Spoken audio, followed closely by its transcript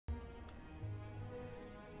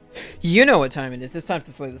You know what time it is. It's time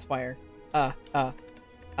to slay the Spire.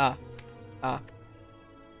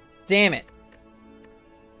 Damn it.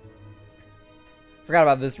 Forgot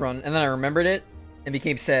about this run, and then I remembered it and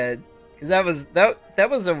became sad. Because that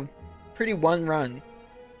was a pretty one run.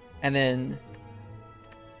 And then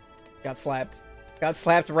got slapped. Got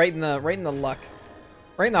slapped right in the luck.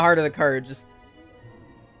 Right in the heart of the card, just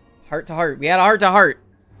heart to heart. We had a heart to heart.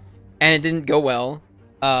 And it didn't go well.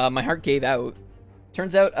 My heart gave out.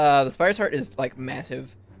 Turns out the Spire's heart is like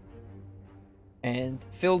massive. And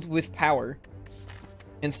filled with power.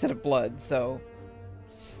 Instead of blood, so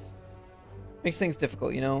makes things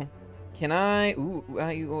difficult, you know. Can I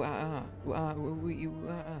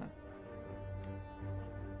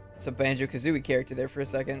It's a Banjo-Kazooie character there for a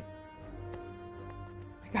second.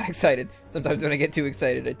 I got excited. Sometimes when I get too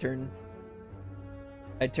excited, I turn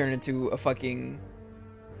into a fucking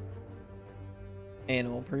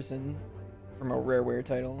animal person from a Rareware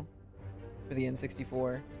title for the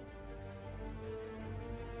N64.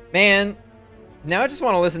 Man, now I just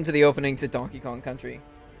want to listen to the opening to Donkey Kong Country.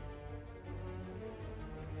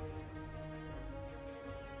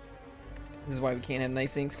 This is why we can't have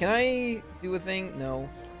nice things. Can I do a thing? No.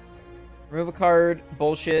 Remove a card.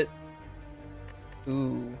 Bullshit.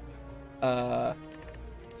 Ooh. That's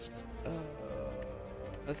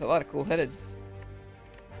a lot of cool headeds.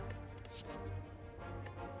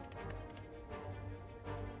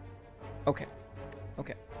 Okay.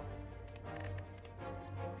 Okay.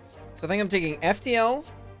 So I think I'm taking FTL,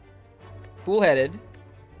 cool-headed,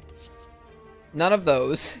 none of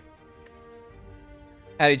those.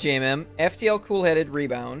 Howdy JMM. FTL, cool-headed,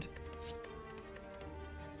 rebound.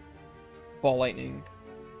 Ball lightning.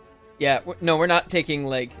 Yeah, no, we're not taking,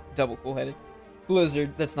 like, double cool-headed.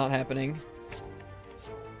 Blizzard, that's not happening.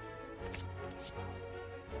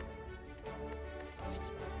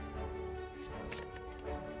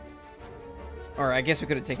 Or I guess we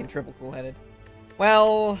could have taken triple cool-headed.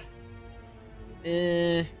 Well...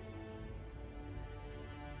 This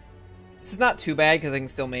is not too bad because I can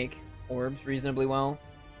still make orbs reasonably well.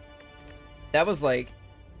 That was like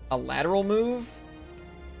a lateral move.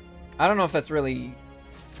 I don't know if that's really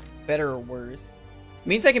better or worse. It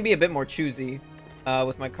means I can be a bit more choosy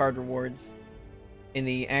with my card rewards in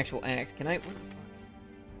the actual act. Can I? What the fuck?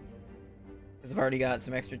 Because I've already got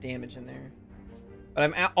some extra damage in there. But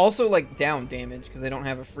I'm also like down damage because I don't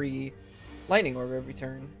have a free lightning orb every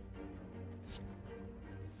turn.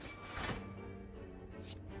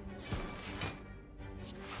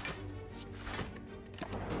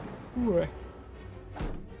 Ooh.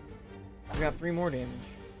 I got 3 more damage.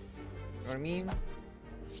 You know what I mean?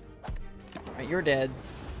 Alright, you're dead.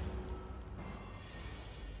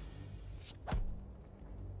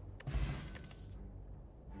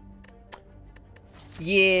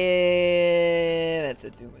 Yeah, that's a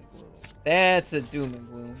doom and gloom. That's a doom and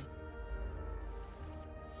gloom.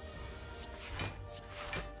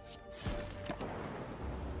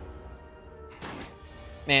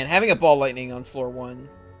 Man, having a ball lightning on floor 1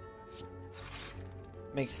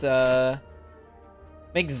 makes Zap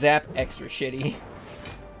extra shitty.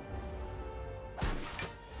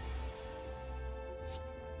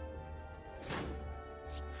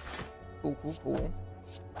 Cool, cool, cool.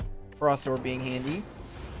 Frost Orb being handy,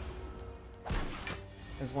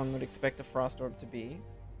 as one would expect a Frost Orb to be.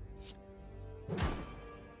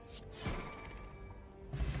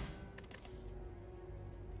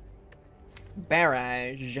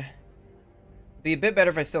 Barrage. Be a bit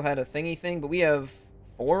better if I still had a thingy thing, but we have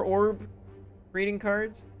 4 orb creating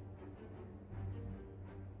cards.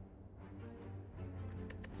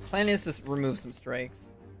 Plan is to remove some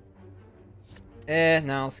strikes. No,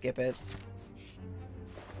 I'll skip it.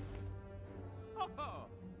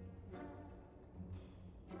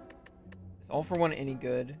 Is all for one any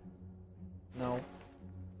good? No.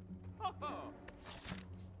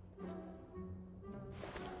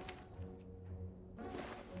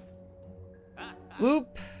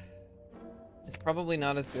 Loop is probably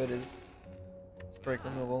not as good as strike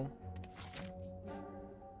removal.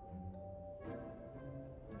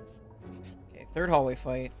 Okay, 3rd hallway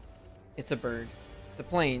fight. It's a bird. It's a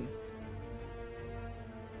plane.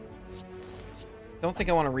 Don't think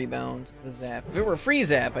I want to rebound the Zap. If it were a free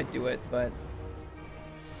Zap, I'd do it, but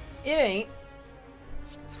it ain't.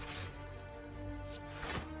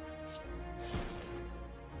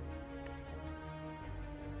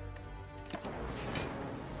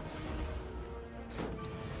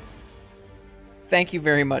 Thank you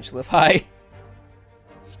very much, Live High.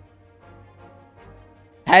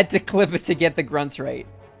 Had to clip it to get the grunts right.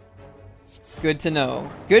 Good to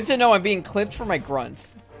know. Good to know I'm being clipped for my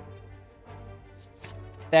grunts.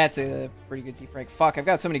 That's a pretty good defrag. Fuck, I've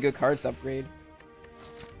got so many good cards to upgrade.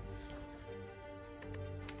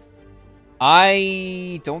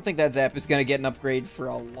 I don't think that Zap is going to get an upgrade for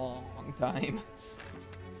a long time.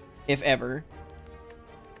 If ever.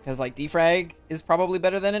 Because, like, defrag is probably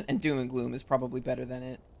better than it, and Doom and Gloom is probably better than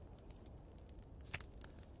it.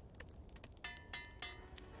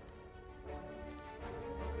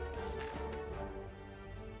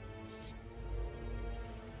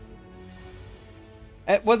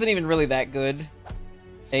 It wasn't even really that good.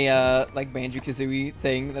 Like, Banjo-Kazooie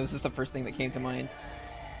thing. That was just the first thing that came to mind.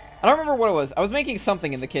 I don't remember what it was. I was making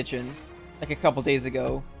something in the kitchen, like, a couple days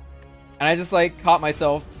ago. And I just, like, caught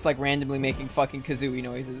myself just, like, randomly making fucking Kazooie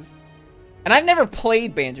noises. And I've never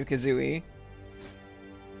played Banjo-Kazooie.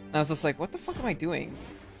 And I was just like, what the fuck am I doing?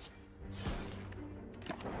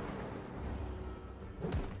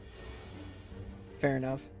 Fair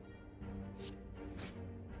enough.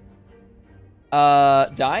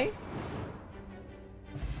 Die?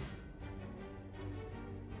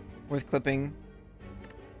 Worth clipping.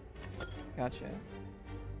 Gotcha.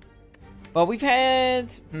 Well, we've been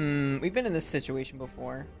in this situation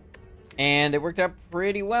before. And it worked out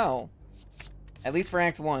pretty well. At least for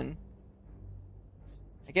Act 1.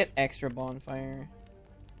 I get extra bonfire.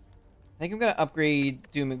 I think I'm gonna upgrade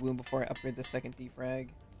Doom and Gloom before I upgrade the second defrag.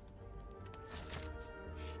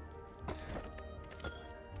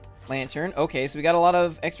 Lantern. Okay, so we got a lot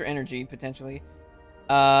of extra energy, potentially.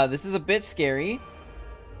 This is a bit scary.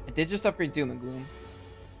 I did just upgrade Doom and Gloom.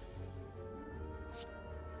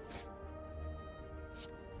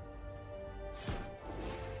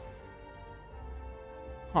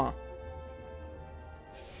 Huh.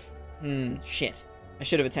 Shit. I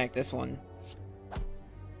should have attacked this one.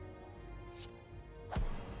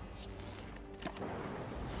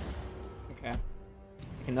 Okay.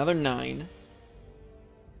 Another 9.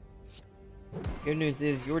 Good news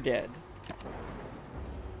is you're dead.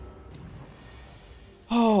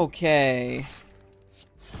 Okay.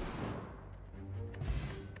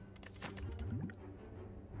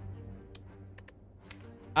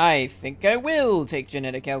 I think I will take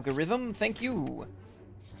genetic algorithm, thank you.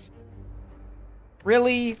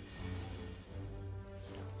 Really?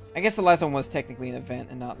 I guess the last one was technically an event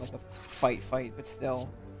and not like a fight, but still.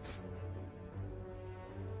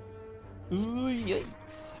 Ooh,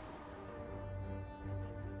 yikes.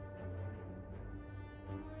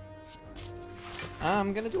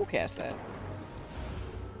 I'm gonna dual cast that.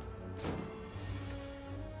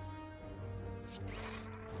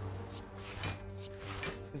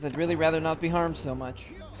 Because I'd really rather not be harmed so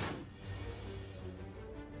much.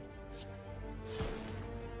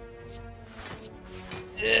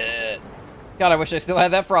 God, I wish I still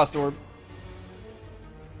had that Frost Orb.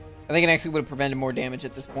 I think it actually would have prevented more damage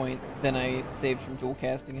at this point than I saved from dual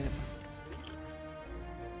casting it.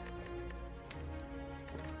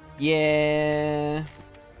 Yeah.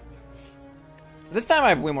 So this time I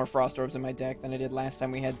have way more Frost Orbs in my deck than I did last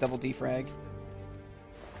time we had double defrag.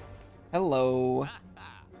 Hello. Oh,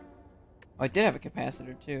 I did have a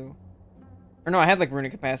capacitor too. Or no, I had like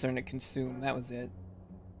Runic Capacitor and a Consume. That was it.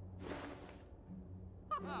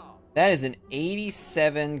 That is an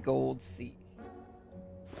 87 gold Seek.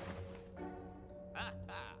 I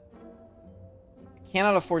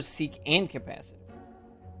cannot afford Seek and Capacitor.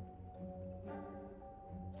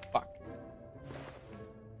 Fuck.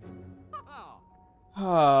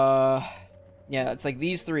 Yeah, it's like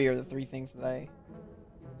these three are the three things that I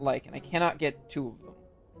like, and I cannot get 2 of them.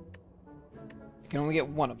 I can only get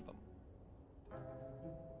 1 of them.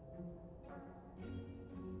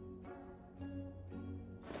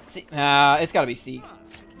 It's gotta be Seek.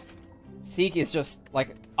 Seek is just,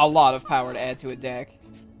 like, a lot of power to add to a deck.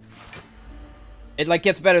 It, like,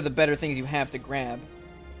 gets better the better things you have to grab.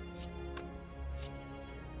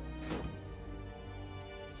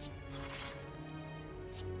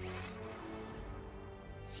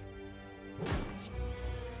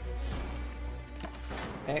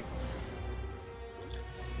 Okay.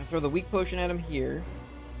 I'll throw the weak potion at him here.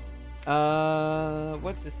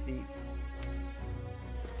 What to Seek?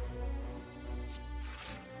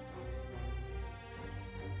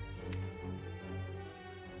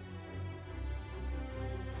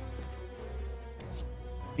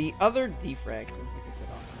 The other defrag seems like a good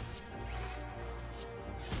option.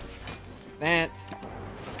 That.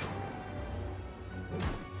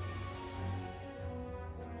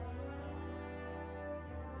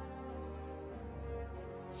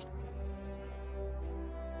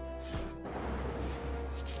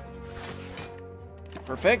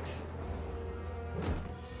 Perfect.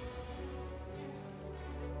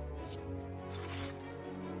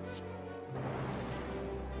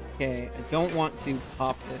 Okay, I don't want to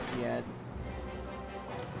pop this yet.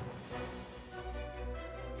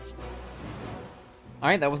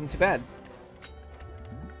 Alright, that wasn't too bad.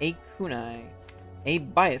 A kunai. A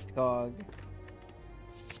biased cog.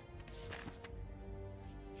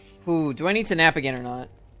 Ooh, do I need to nap again or not?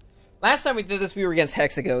 Last time we did this, we were against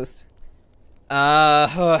Hexaghost.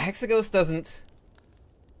 Hexaghost doesn't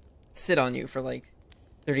sit on you for like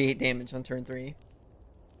 38 damage on turn 3.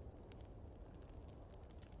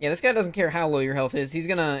 Yeah, this guy doesn't care how low your health is. He's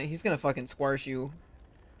gonna fucking squash you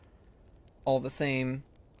all the same.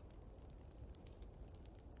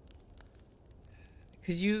 I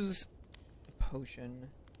could use a potion.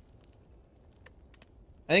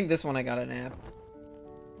 I think this one I got a nap.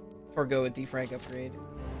 Forgo a defrag upgrade.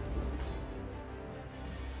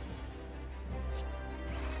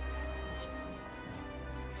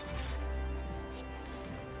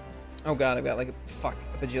 Oh god, I've got like a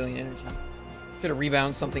bajillion energy. Should have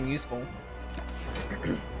rebound something useful.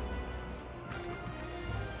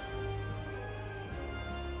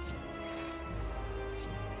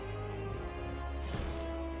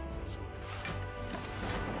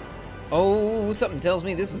 Oh, something tells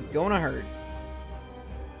me this is gonna hurt.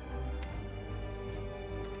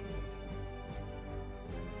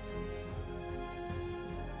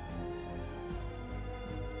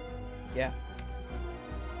 Yeah.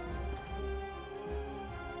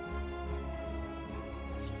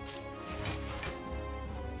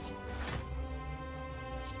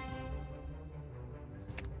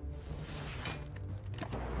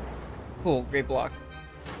 Cool, great block.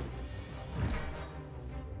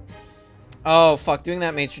 Oh, fuck. Doing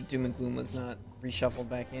that made sure Doom and Gloom was not reshuffled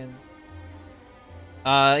back in.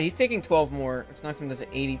 He's taking 12 more, which knocks him to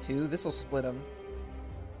 82. This will split him.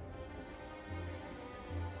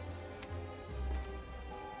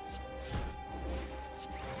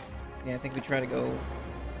 Yeah, I think we try to go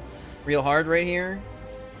real hard right here.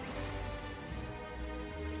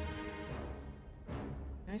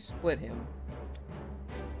 Can I split him?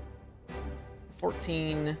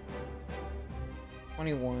 14,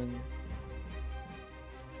 21.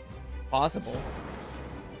 Possible.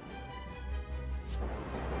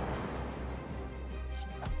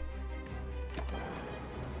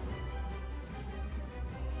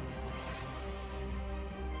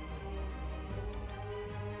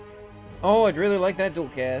 Oh, I'd really like that dual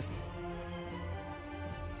cast.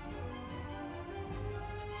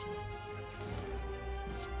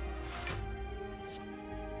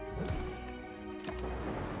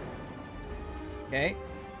 Okay.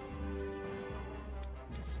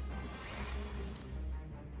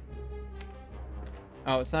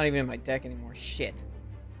 Oh, it's not even in my deck anymore. Shit.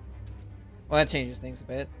 Well, that changes things a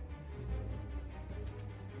bit.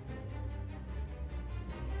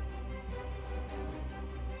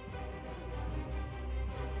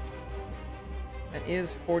 That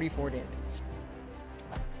is 44 damage.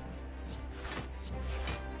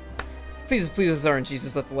 Please, please, RNG,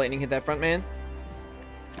 just let the lightning hit that front man.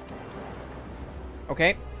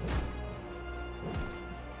 Okay.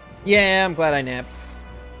 Yeah, I'm glad I napped.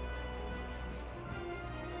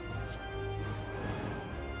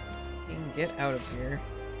 Get out of here.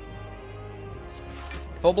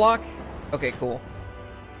 Full block? Okay, cool.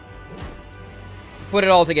 Put it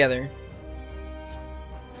all together.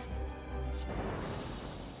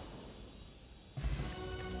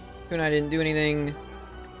 Kunai didn't do anything.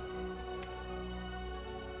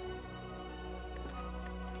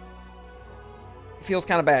 Feels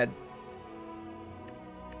kind of bad.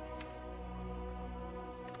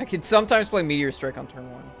 I could sometimes play Meteor Strike on turn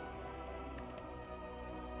 1.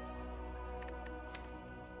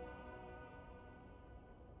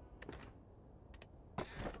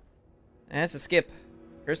 That's a skip.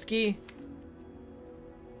 First key.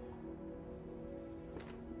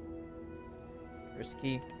 First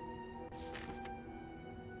key.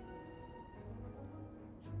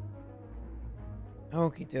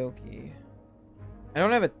 Okie dokie. I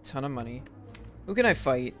don't have a ton of money. Who can I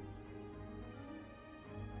fight?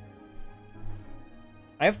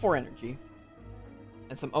 I have 4 energy.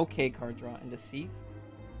 And some okay card draw and Deceive.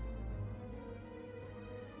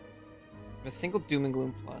 I have a single Doom and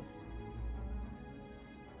Gloom plus.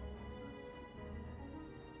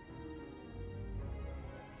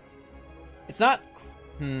 It's not...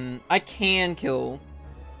 I can kill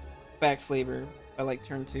Backslaver by, like,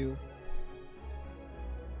 turn 2.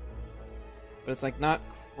 But it's, like, not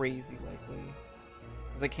crazy likely.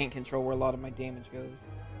 Because I can't control where a lot of my damage goes.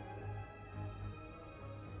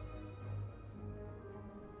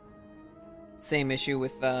 Same issue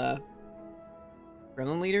with,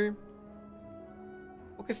 Gremlin Leader.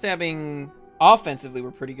 Focus stabbing offensively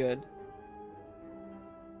were pretty good.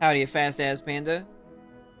 Howdy, a fast-ass panda.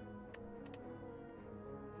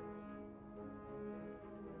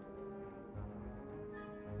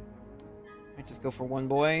 Might just go for one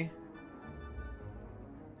boy.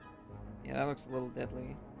 Yeah, that looks a little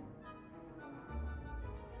deadly.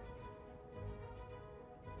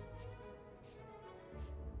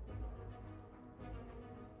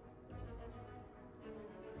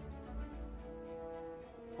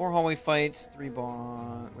 Four hallway fights, three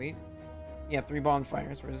wait. Yeah, 3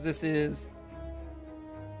 bonfires, whereas this is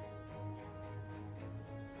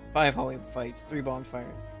 5 hallway fights, 3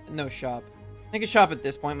 bonfires, and no shop. I think a shop at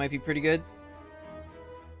this point might be pretty good.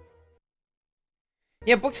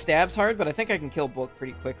 Yeah, Book stabs hard, but I think I can kill Book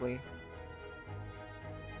pretty quickly.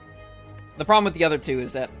 The problem with the other two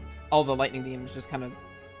is that all the lightning damage just kind of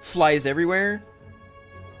flies everywhere.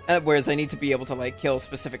 Whereas I need to be able to, like, kill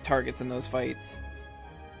specific targets in those fights.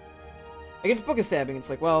 Against Book of Stabbing, it's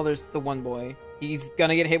like, well, there's the one boy. He's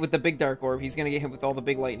gonna get hit with the big Dark Orb. He's gonna get hit with all the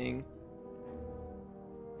big lightning.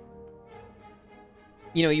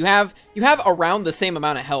 You know, you have around the same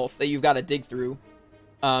amount of health that you've got to dig through.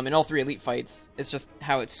 In all 3 elite fights. It's just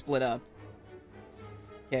how it's split up.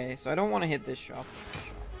 Okay, so I don't want to hit this shop.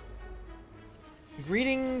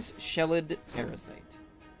 Greetings, Shelled Parasite.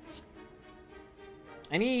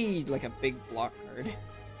 I need, like, a big block card.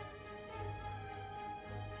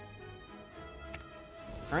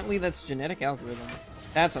 Currently, that's Genetic Algorithm.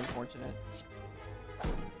 That's unfortunate.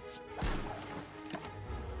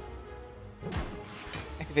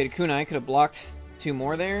 Activated Kunai. Could have blocked 2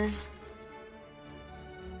 more there.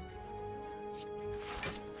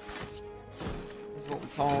 This is what we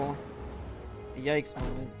call a yikes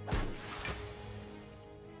moment.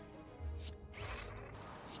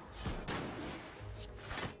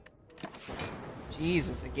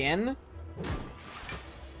 Jesus, again?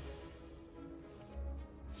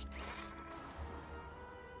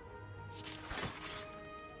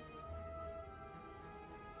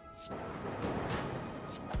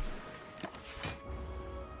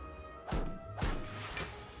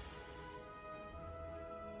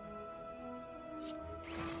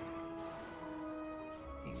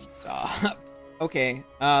 Stop. Okay,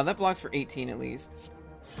 that blocks for 18 at least.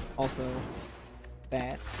 Also,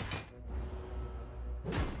 that.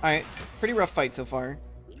 Alright, pretty rough fight so far.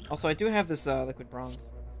 Also, I do have this liquid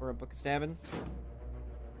bronze for a Book of Stabbing.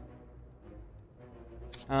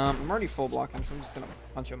 I'm already full blocking, so I'm just gonna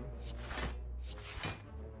punch him.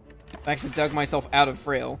 I actually dug myself out of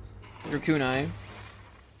Frail through Kunai.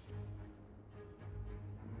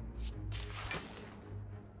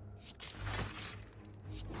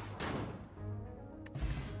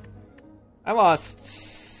 I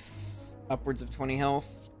lost upwards of 20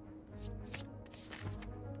 health.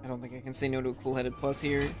 I don't think I can say no to a Cool-Headed Plus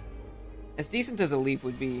here. As decent as a Leap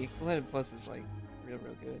would be, Cool-Headed Plus is, like, real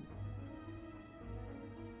good.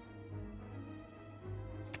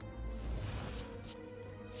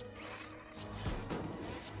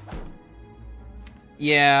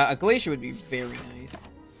 Yeah, a Glacier would be very nice.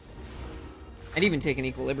 I'd even take an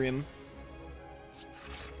Equilibrium.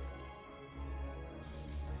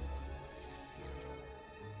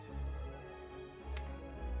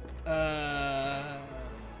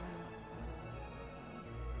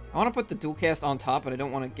 I want to put the dual cast on top, but I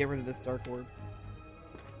don't want to get rid of this Dark Orb.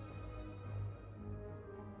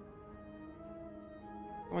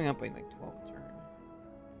 It's going up by like 12 a turn.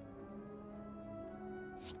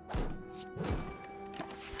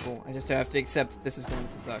 Cool, I just have to accept that this is going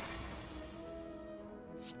to suck.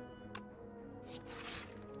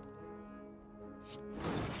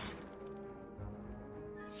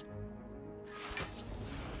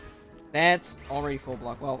 That's already full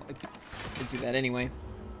block. Well, I could do that anyway.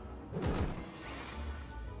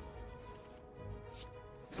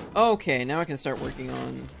 Okay, now I can start working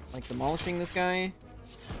on, like, demolishing this guy.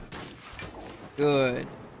 Good.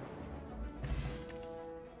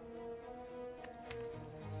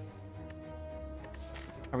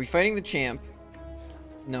 Are we fighting the champ?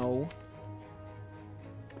 No.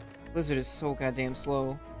 Blizzard is so goddamn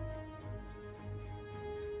slow.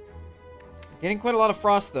 Getting quite a lot of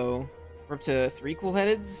frost, though. We're up to 3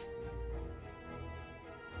 Cool-Headeds.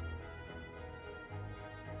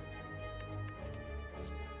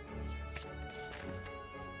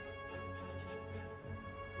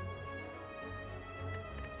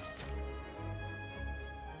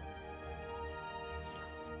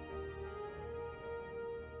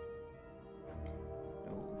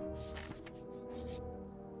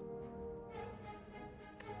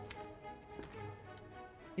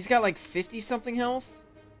 He's got like 50-something health.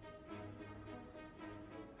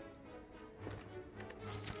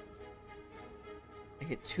 I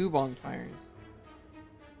hit 2 bonfires.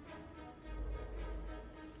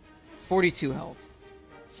 42 health.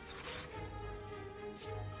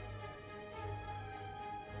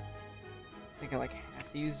 I think I like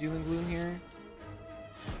have to use Doom and Gloom here.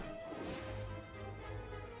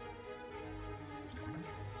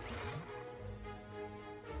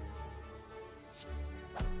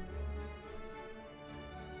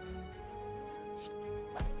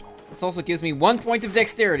 This also gives me 1 point of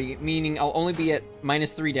dexterity, meaning I'll only be at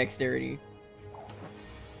 -3 dexterity.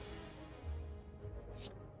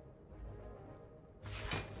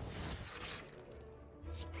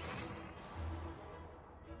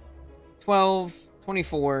 $12,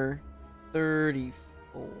 $24,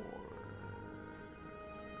 $34.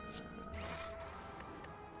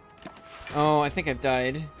 Oh, I think I've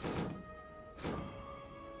died.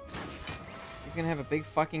 He's gonna have a big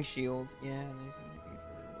fucking shield. Yeah, and he's gonna hit me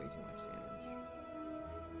for way too much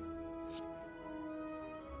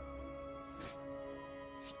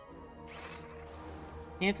damage.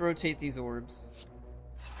 Can't rotate these orbs.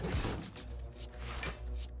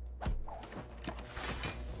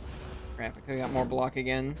 Crap, I could've got more block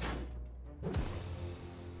again.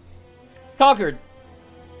 Conquered!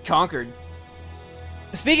 Conquered.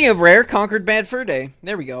 Speaking of rare, conquered Bad Fur Day.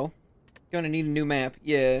 There we go. Gonna need a new map.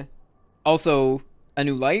 Yeah. Also, a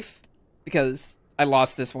new life. Because I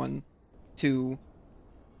lost this one to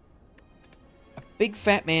a big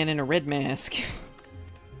fat man in a red mask.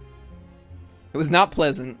 It was not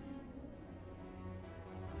pleasant.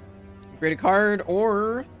 Upgrade a card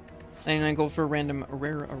or 99 gold for a random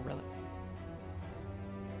rare relic.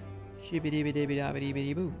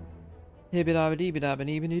 Shibbidi-bidi-bidi-bidi-boo.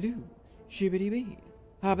 Hibbidi-bidi-bidi-bidi-doo. Shibbidi-bee.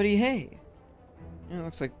 Hobbidi-hey. Yeah,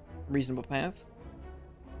 looks like a reasonable path.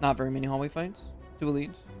 Not very many hallway fights. 2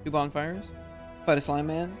 elites. 2 bonfires. Fight a slime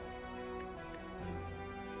man.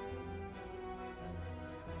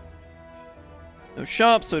 No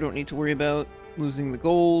shop, so I don't need to worry about losing the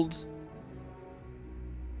gold.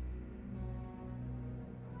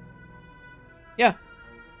 Yeah.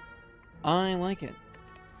 I like it.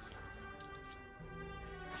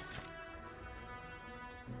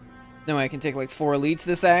 No way I can take like 4 elites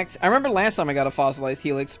this act. I remember last time I got a fossilized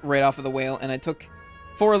helix right off of the whale, and I took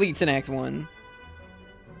 4 elites in Act 1.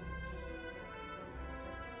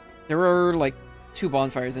 There were like 2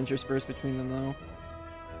 bonfires interspersed between them though.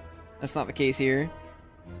 That's not the case here.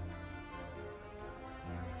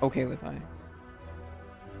 Okay, Levi.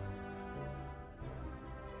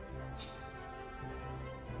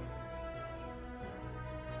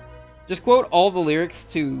 Just quote all the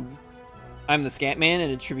lyrics to I'm the Scat Man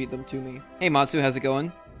and attribute them to me. Hey Matsu, how's it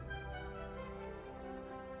going?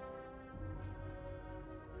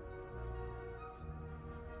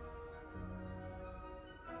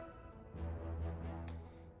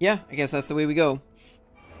 Yeah, I guess that's the way we go.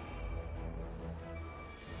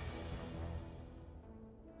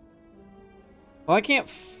 Well, I can't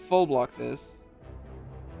full block this.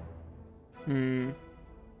 It'd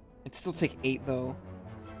still take 8 though.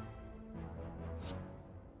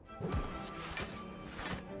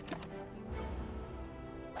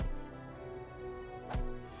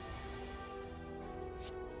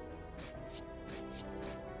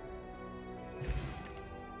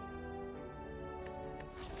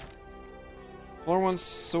 Floor 1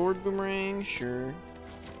 sword boomerang, sure.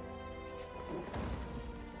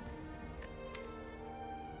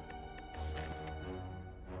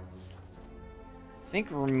 I think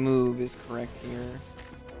remove is correct here.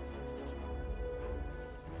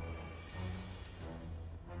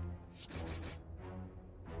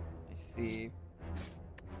 I see.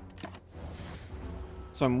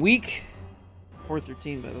 So I'm weak.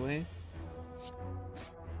 413, by the way.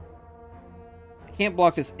 I can't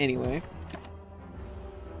block this anyway.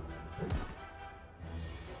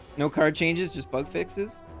 No card changes, just bug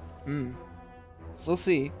fixes? We'll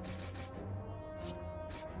see.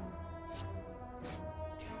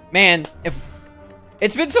 Man, if...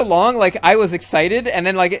 It's been so long, like, I was excited, and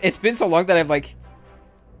then, like, it's been so long that I've, like...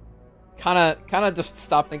 Kinda just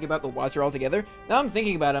stopped thinking about the Watcher altogether. Now I'm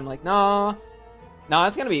thinking about it, I'm like, nah... Nah,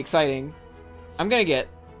 it's gonna be exciting. I'm gonna get,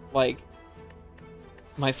 like...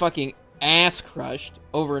 my fucking ass crushed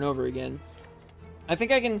over and over again. I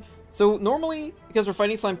think I can... So, normally, because we're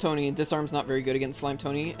fighting Slime Tony, and Disarm's not very good against Slime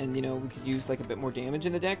Tony, and, you know, we could use, like, a bit more damage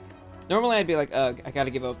in the deck. Normally, I'd be like, ugh, I gotta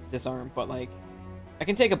give up Disarm, but, like... I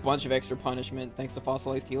can take a bunch of extra punishment thanks to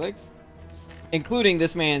Fossilized Helix. Including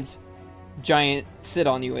this man's giant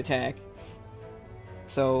sit-on-you attack.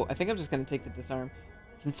 So, I think I'm just gonna take the Disarm.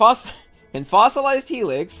 Can Fossilized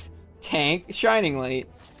Helix tank Shining Light?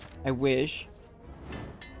 I wish.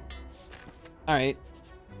 Alright.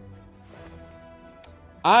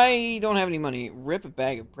 I don't have any money. Rip a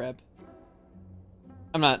bag of prep.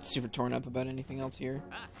 I'm not super torn up about anything else here.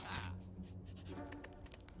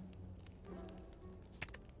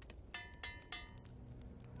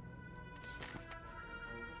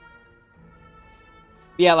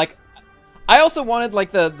 Yeah, like, I also wanted,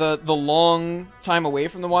 like, the long time away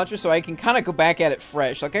from the Watcher so I can kind of go back at it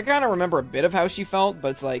fresh. Like, I kind of remember a bit of how she felt,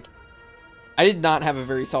 but it's like, I did not have a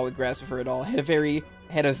very solid grasp of her at all. I had a very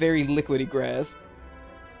liquidy grasp.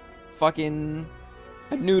 Fucking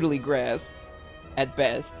a noodly grasp, at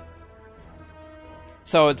best.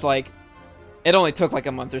 So it's like, it only took like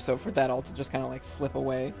a month or so for that all to just kind of like slip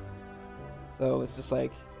away. So it's just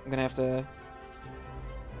like, I'm gonna have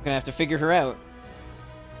to figure her out.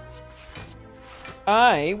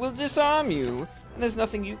 I will disarm you, and there's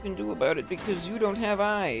nothing you can do about it because you don't have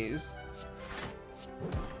eyes.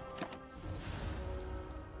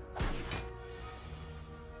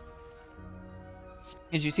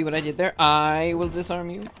 Did you see what I did there? I will disarm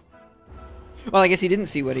you. Well, I guess he didn't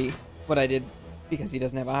see what I did because he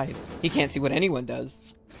doesn't have eyes. He can't see what anyone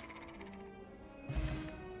does.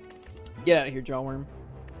 Get out of here, Jawworm.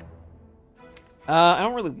 I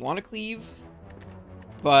don't really want to cleave,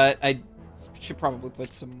 but I should probably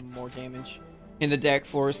put some more damage in the deck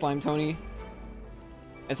for Slime Tony.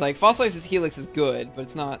 It's like Fossilized Helix is good, but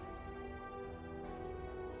it's not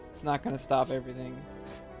gonna stop everything.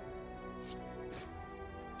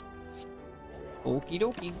 Okie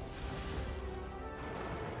dokie.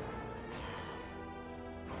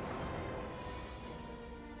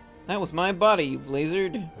 That was my body, you've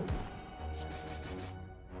lasered.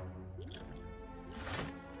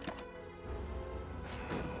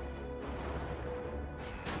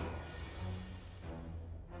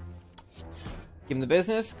 Give him the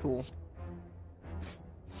business? Cool.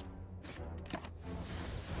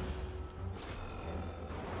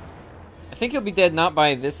 I think he'll be dead not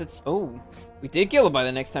by this. Oh, we did kill him by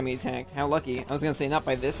the next time he attacked. How lucky. I was gonna say not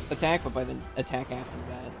by this attack, but by the attack after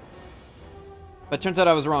that. But turns out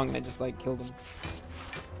I was wrong and I just like killed him.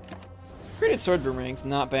 Created sword boomerang's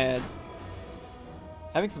not bad.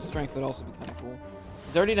 Having some strength would also be kind of cool.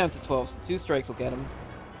 He's already down to 12, so 2 strikes will get him.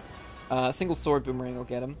 Single sword boomerang will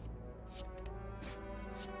get him.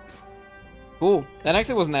 Cool. That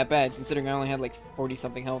actually wasn't that bad, considering I only had like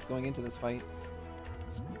 40-something health going into this fight.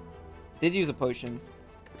 Did use a potion.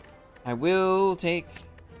 I will take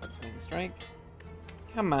a strike.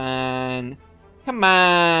 Come on. Come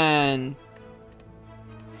on.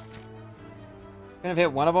 Gonna have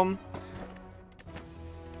hit one of them.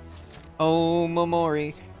 Oh,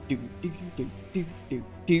 Momori.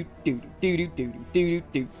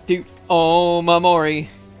 Oh, Momori.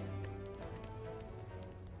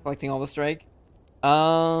 Collecting all the strike.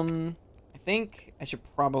 I think I should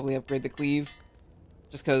probably upgrade the cleave.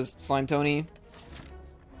 Just because Slime Tony.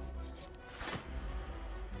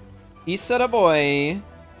 He's a boy.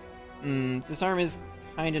 Disarm is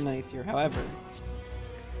kind of nice here, however.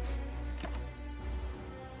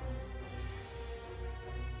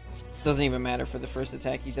 Doesn't even matter for the first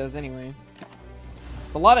attack he does anyway.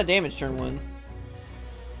 It's a lot of damage turn 1.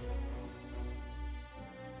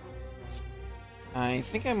 I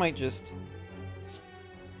think I might just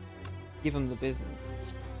give him the business.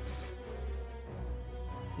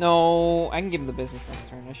 No, I can give him the business next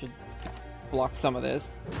turn. I should block some of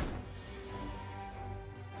this.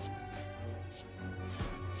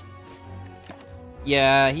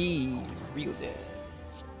 Yeah, he's real dead.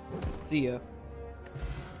 See ya.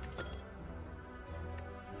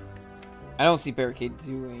 I don't see Barricade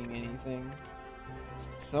doing anything,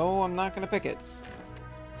 so I'm not gonna pick it.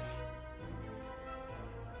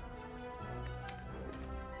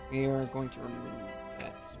 We are going to remove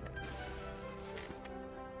that strike.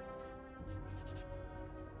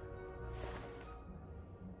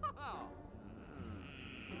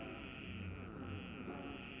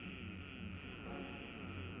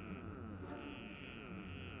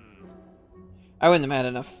 I wouldn't have had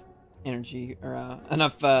enough energy or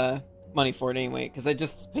enough money for it anyway, because I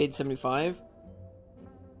just paid 75.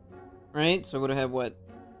 Right? So I would have had what?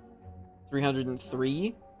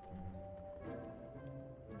 303?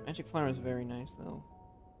 Magic Flower is very nice, though.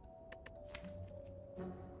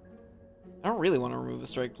 I don't really want to remove a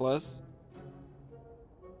Strike Plus.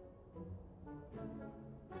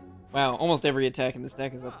 Wow, almost every attack in this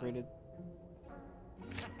deck is upgraded.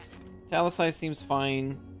 Talisize seems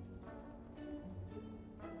fine.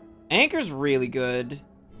 Anchor's really good.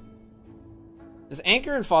 Does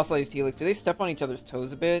Anchor and Fossilized Helix, do they step on each other's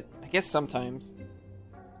toes a bit? I guess sometimes.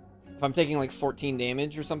 If I'm taking like 14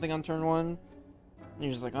 damage or something on turn 1, and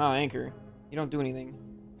you're just like, oh, Anchor, you don't do anything.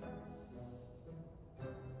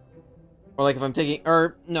 Or like if I'm taking,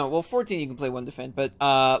 or no, well 14 you can play 1 defend, but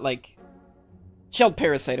like Shelled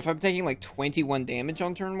Parasite. If I'm taking like 21 damage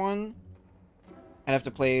on turn 1, I'd have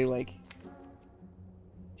to play like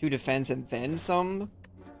 2 defense and then some.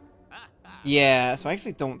 Yeah, so I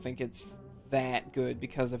actually don't think it's that good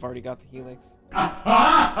because I've already got the Helix.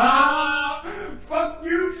 Fuck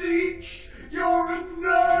you, Zeech! You're a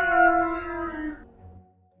nerd!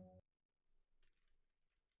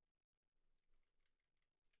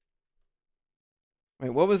 Wait,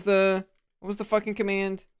 what was the fucking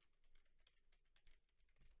command?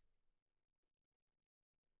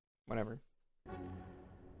 Whatever.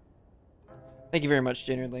 Thank you very much,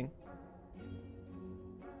 Jennerling.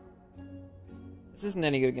 This isn't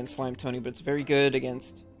any good against Slime Tony, but it's very good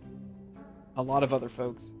against a lot of other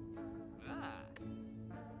folks.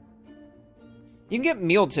 You can get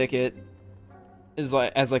Meal Ticket as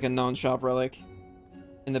like a non-shop relic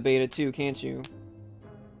in the beta too, can't you?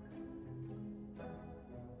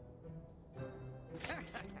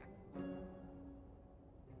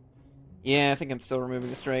 Yeah, I think I'm still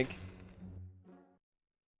removing the strike.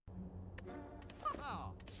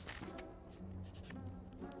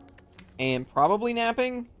 And probably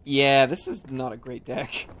napping? Yeah, this is not a great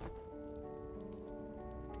deck.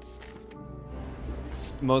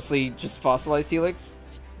 It's mostly just fossilized Helix.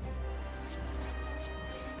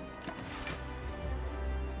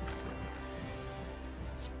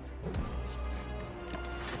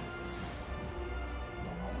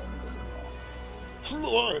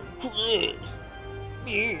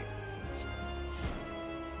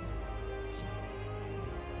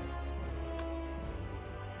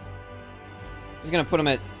 He's gonna put him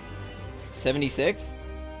at 76?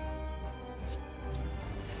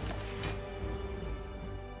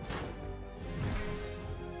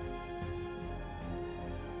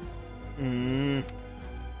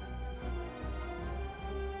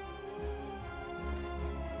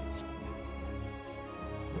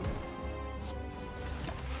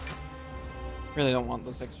 Really don't want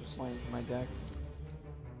those extra slams in my deck.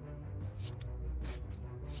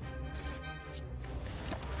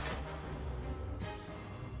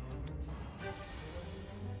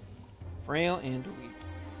 Frail and weak.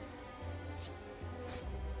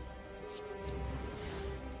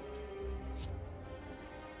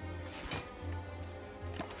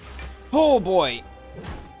 Oh boy!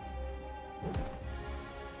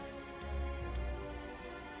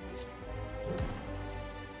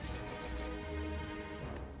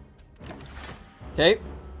 Okay.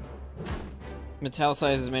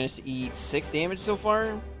 Metallicize has managed to eat 6 damage so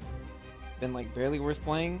far. Been like barely worth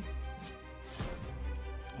playing.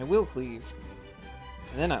 I will cleave.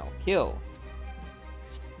 And then I'll kill.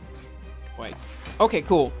 Twice. Okay,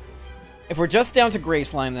 cool. If we're just down to Gray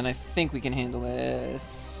Slime, then I think we can handle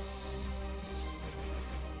this.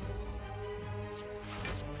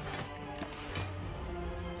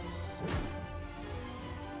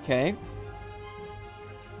 Okay.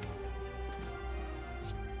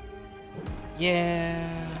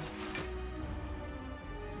 Yeah.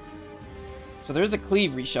 So there's a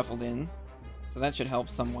cleave reshuffled in. So that should help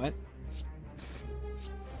somewhat.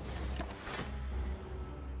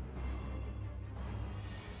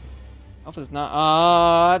 Health is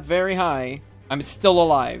not very high. I'm still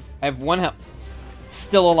alive. I have 1 health.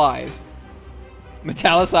 Still alive.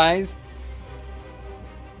 Metallicize.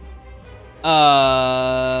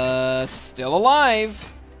 Still alive.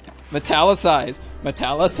 Metallicize.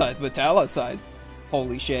 Metallicize. Metallicize.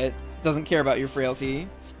 Holy shit. Doesn't care about your frailty.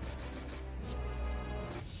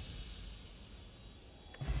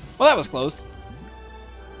 Well, that was close.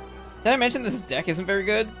 Did I mention this deck isn't very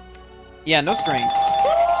good? Yeah, no strength.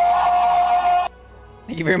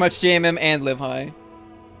 Thank you very much, JMM and Live High.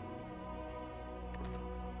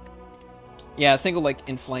 Yeah, a single, like,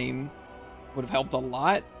 Inflame would have helped a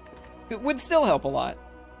lot. It would still help a lot.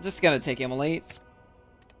 Just gotta take Immolate.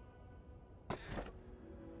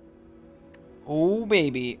 Oh,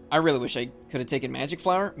 baby. I really wish I could have taken Magic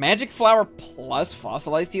Flower. Magic Flower plus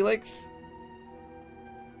Fossilized Helix?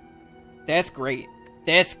 That's great.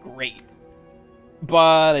 That's great.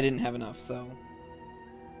 But I didn't have enough, so...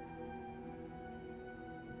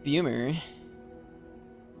 Boomer. This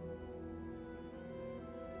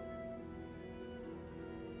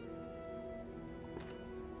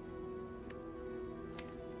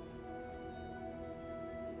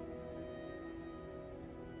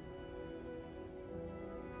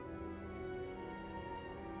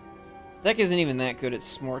deck isn't even that good at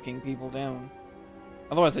smorking people down.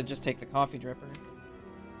 Otherwise, I'd just take the Coffee Dripper.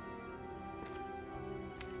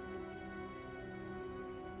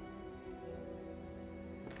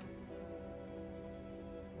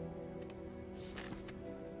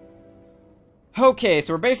 Okay,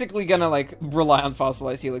 so we're basically gonna, like, rely on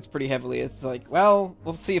Fossilized Helix pretty heavily. It's like, well,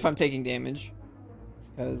 we'll see if I'm taking damage.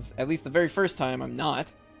 Because, at least the very first time, I'm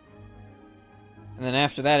not. And then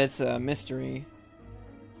after that, it's a mystery.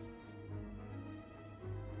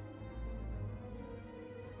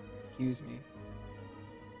 Excuse me.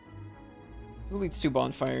 Who leads 2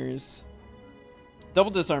 bonfires? Double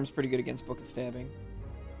Disarm's pretty good against Book of Stabbing.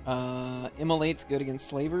 Immolate's good against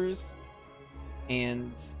Slavers.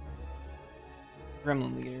 And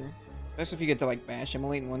Gremlin Leader. Especially if you get to, like, bash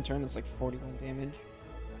Immolate in one turn, that's like 41 damage.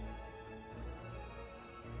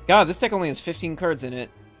 God, this deck only has 15 cards in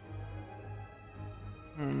it.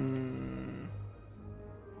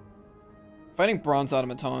 Fighting Bronze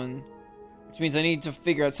Automaton, which means I need to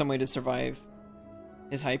figure out some way to survive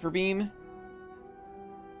his Hyper Beam.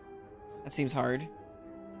 That seems hard.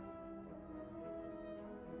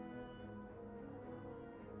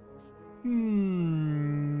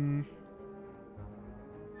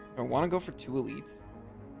 I want to go for 2 elites.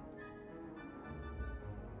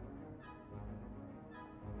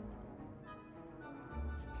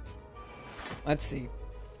 Let's see.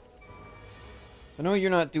 I know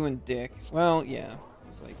you're not doing dick. Well, yeah.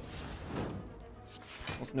 There's like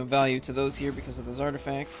almost no value to those here because of those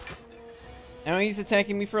artifacts. Now he's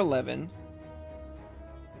attacking me for 11.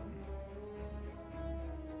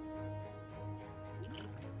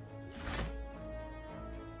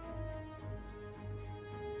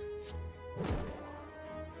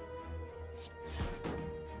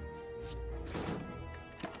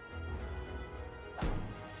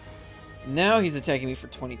 Now he's attacking me for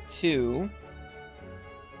 22.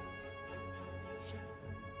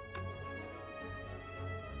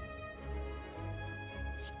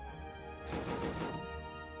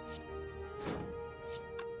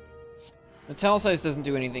 Metallicize doesn't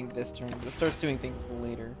do anything this turn, but it starts doing things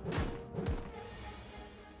later.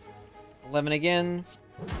 11 again.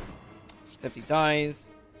 Except he dies.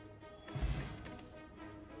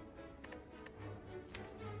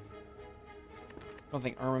 I don't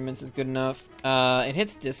think Armaments is good enough. It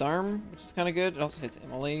hits Disarm, which is kind of good. It also hits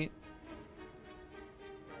Immolate.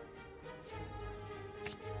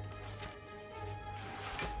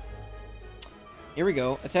 Here we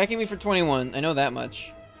go. Attacking me for 21. I know that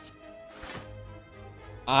much.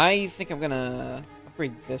 I think I'm gonna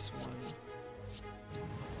upgrade this one.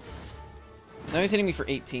 Now he's hitting me for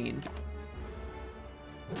 18.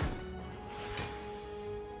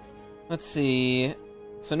 Let's see.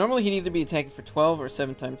 So normally he'd either be attacking for 12 or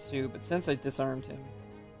 7 times 2, but since I disarmed him,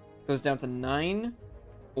 it goes down to 9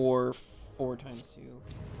 or 4 times 2.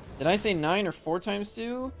 Did I say 9 or 4 times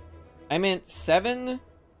 2? I meant 7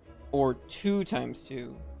 or 2 times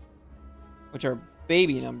 2, which are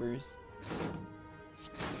baby numbers.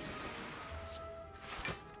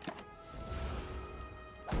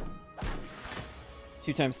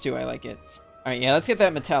 Two times 2, I like it. Alright, yeah, let's get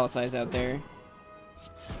that Metallicize out there.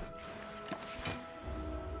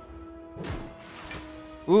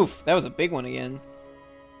 Oof, that was a big one again.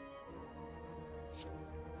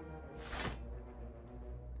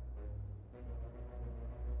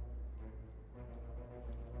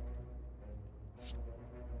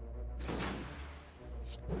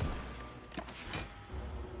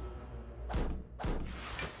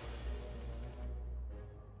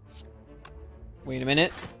 Wait a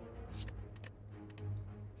minute.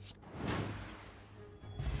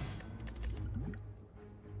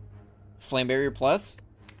 Flame Barrier Plus?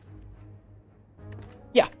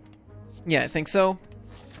 Yeah. Yeah, I think so.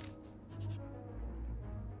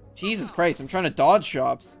 Jesus Christ, I'm trying to dodge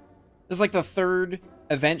shops. This is like the 3rd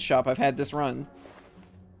event shop I've had this run.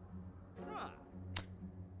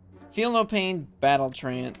 Feel No Pain, Battle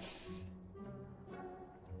Trance.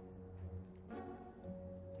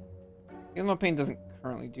 Feel No Pain doesn't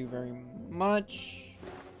currently do very much.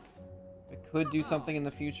 It could do something in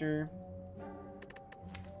the future.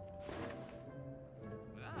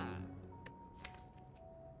 Does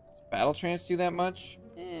Battle Trance do that much?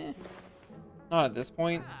 Eh. Not at this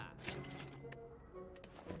point.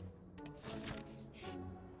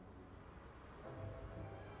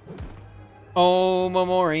 Oh,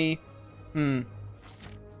 Momori.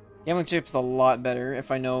 Gambling Chip's a lot better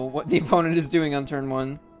if I know what the opponent is doing on turn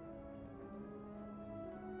 1.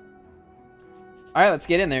 Alright, let's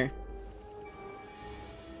get in there.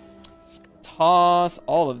 Toss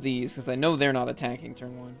all of these, because I know they're not attacking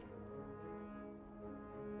turn 1.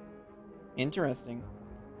 Interesting.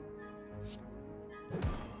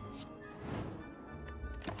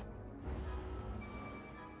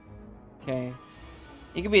 Okay.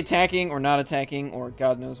 He could be attacking or not attacking, or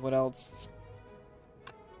God knows what else.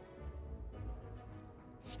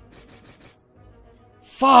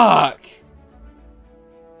 Fuck!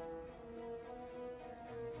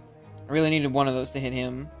 I really needed one of those to hit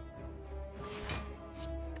him.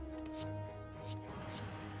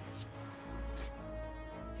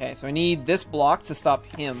 Okay, so I need this block to stop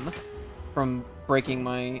him from breaking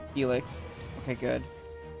my helix. Okay, good.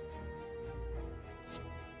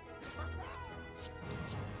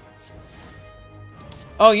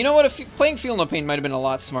 Oh, you know what? Playing Feel No Pain might have been a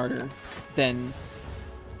lot smarter than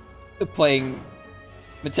playing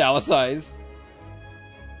Metallicize.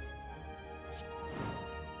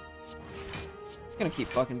 He's gonna keep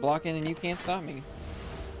fucking blocking and you can't stop me.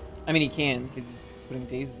 I mean, he can, because he's putting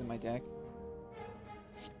daisies in my deck.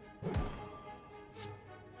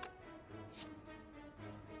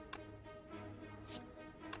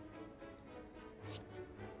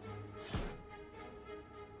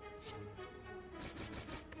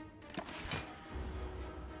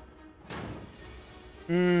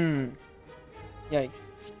 Yikes.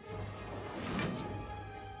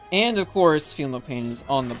 And of course, Feel No Pain is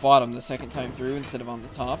on the bottom the second time through instead of on the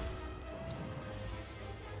top.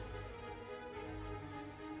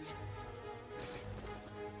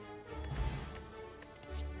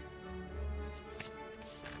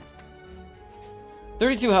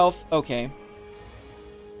 $32 health, okay.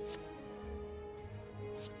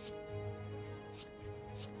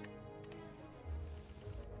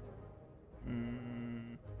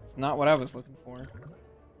 It's not what I was looking for.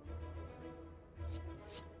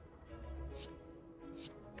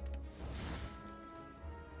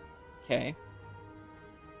 Okay.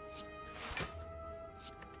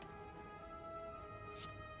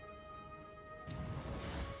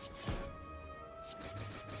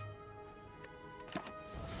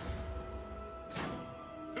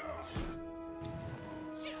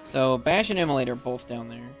 So, Bash and Immolate are both down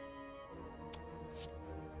there.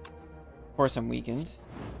 Of course, I'm weakened.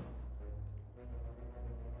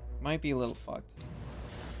 Might be a little fucked.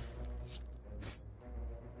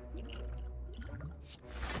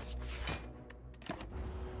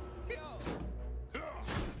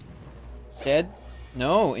 Dead?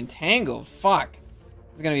 No, entangled. Fuck.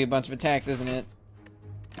 There's gonna be a bunch of attacks, isn't it?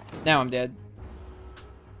 Now I'm dead.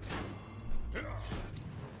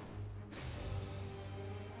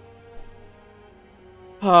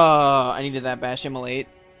 I needed that Bash Immolate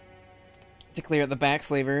to clear out the back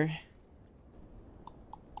slaver.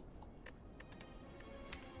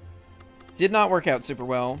 Did not work out super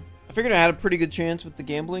well. I figured I had a pretty good chance with the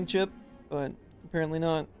gambling chip, but apparently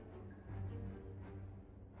not.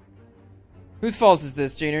 Whose fault is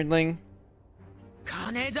this, Janerdling?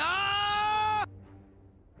 Kaneda!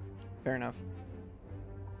 Fair enough.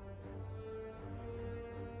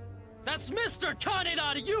 That's Mr.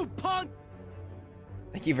 Kaneda to you, punk!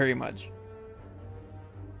 Thank you very much.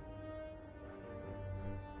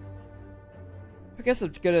 I guess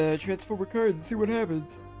I'm gonna transform a card and see what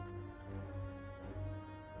happens.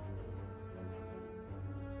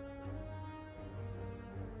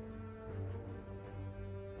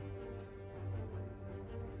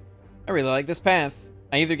 I really like this path.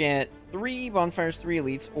 I either get 3 bonfires, 3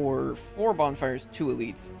 elites, or 4 bonfires, 2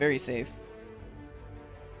 elites. Very safe.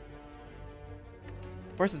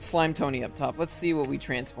 Of course, it's Slime Tony up top. Let's see what we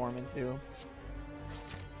transform into.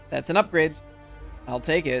 That's an upgrade. I'll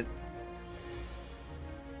take it.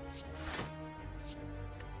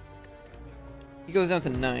 He goes down to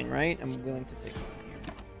 9, right? I'm willing to take 1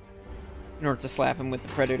 here. In order to slap him with the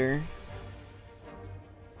Predator.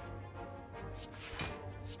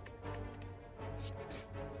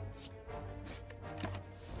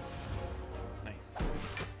 Nice.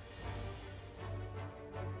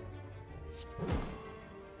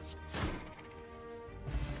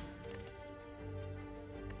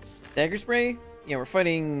 Dagger Spray? Yeah, we're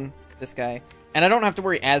fighting this guy. And I don't have to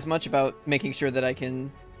worry as much about making sure that I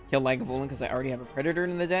can kill Lagavulin because I already have a Predator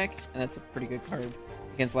in the deck, and that's a pretty good card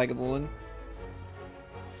against Lagavulin.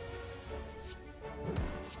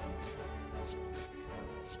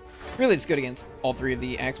 Really just good against all 3 of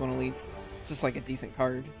the Axe 1 elites. It's just like a decent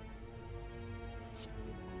card.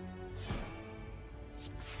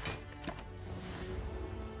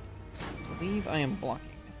 I believe I am blocking.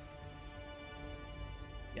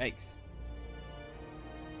 Yikes.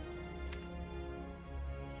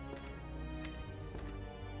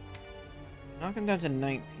 Knock him down to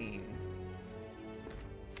 19.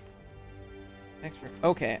 Thanks for...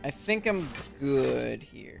 Okay, I think I'm good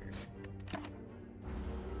here.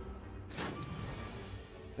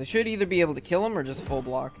 So I should either be able to kill him or just full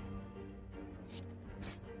block.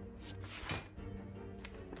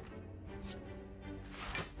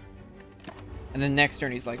 And then next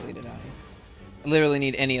turn he's likely to die. I literally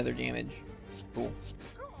need any other damage. Cool.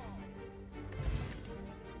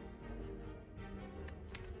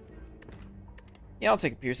 Yeah, I'll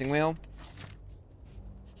take a piercing whale.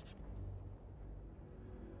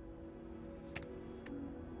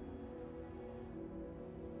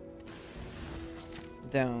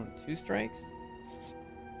 Down 2 strikes.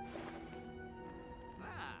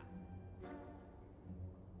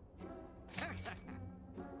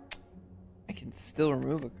 I can still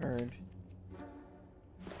remove a card.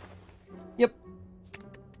 Yep.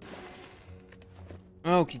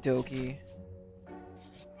 Okie dokie.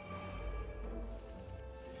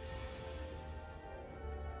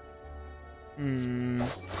 Can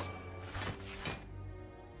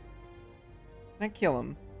I kill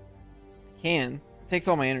him? I can. It takes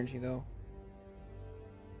all my energy, though.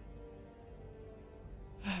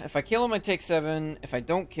 If I kill him, I take 7. If I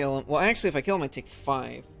don't kill him... Well, actually, if I kill him, I take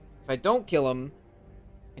 5. If I don't kill him,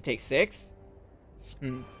 I take 6?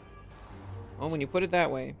 Well, when you put it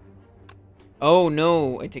that way... Oh,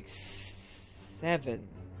 no. I take 7.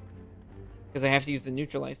 Because I have to use the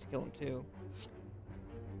neutralize to kill him, too.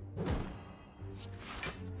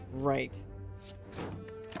 Right.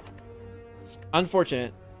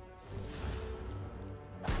 Unfortunate.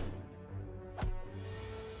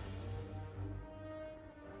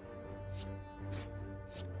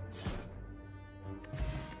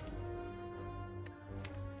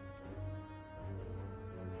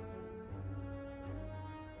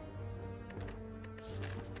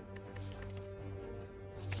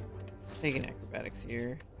 Taking acrobatics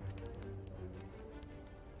here.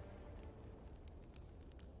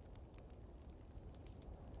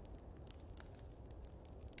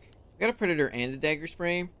 I got a Predator and a Dagger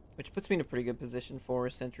Spray, which puts me in a pretty good position for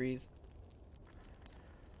sentries.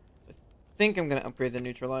 So I think I'm going to upgrade the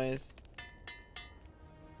Neutralize.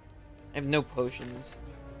 I have no potions.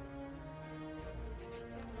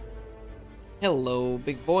 Hello,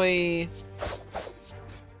 big boy.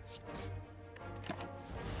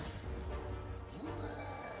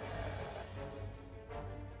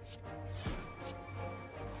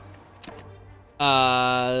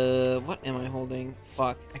 What am I holding?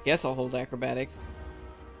 Fuck. I guess I'll hold acrobatics.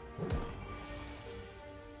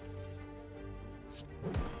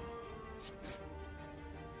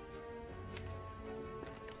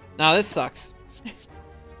 Nah, this sucks.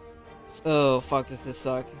 Oh, fuck, does this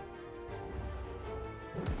suck?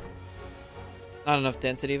 Not enough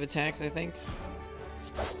density of attacks, I think.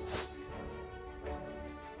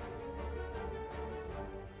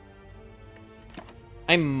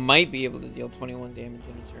 I might be able to deal 21 damage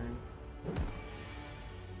in a turn.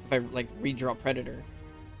 If I, like, redraw Predator.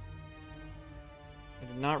 I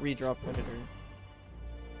did not redraw Predator.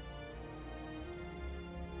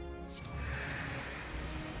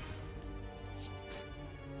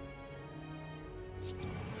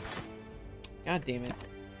 God damn it.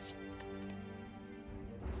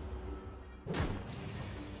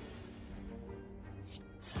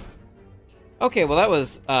 Okay, well that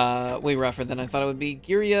was way rougher than I thought it would be.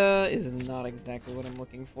 Giria is not exactly what I'm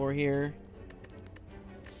looking for here.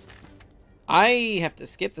 I have to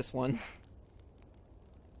skip this one.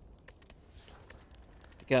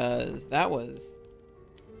 Because that was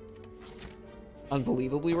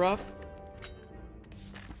unbelievably rough.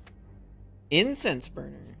 Incense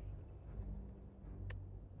Burner.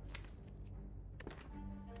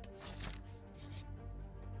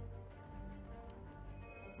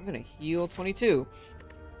 I'm gonna heal 22.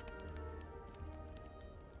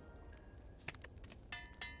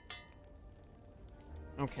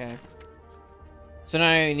 Okay. So now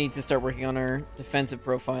I need to start working on our defensive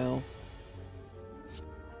profile.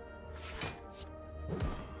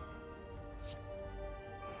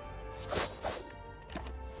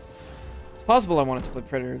 It's possible I wanted to play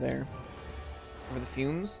Predator there. Over the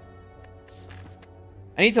fumes.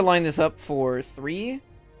 I need to line this up for 3.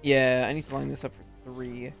 Yeah, I need to line this up for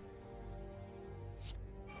 3.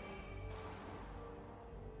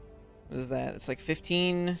 What is that? It's like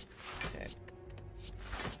 15. Okay.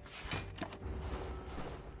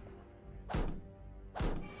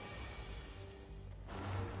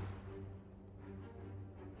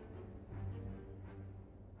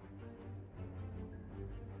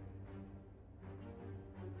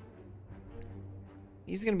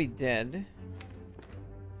 He's gonna be dead.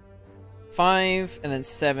 5 and then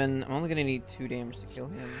 7. I'm only gonna need 2 damage to kill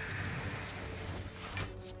him.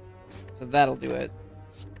 So that'll do it.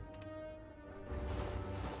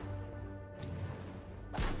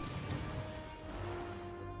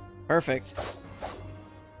 Perfect.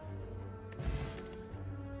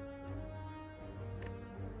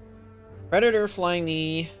 Predator, Flying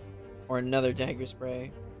Knee, or another Dagger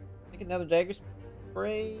Spray. I think another Dagger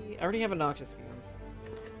Spray. I already have a Noxious Fumes.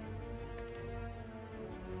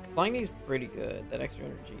 Flying Knee's pretty good. That extra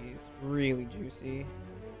energy is really juicy.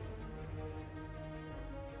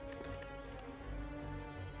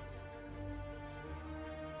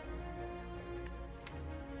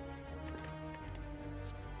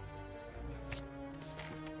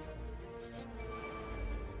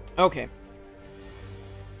 Okay.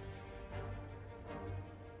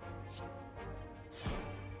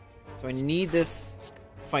 So I need this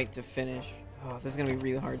fight to finish. Oh, this is gonna be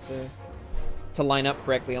really hard to line up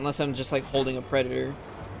correctly, unless I'm just like holding a predator.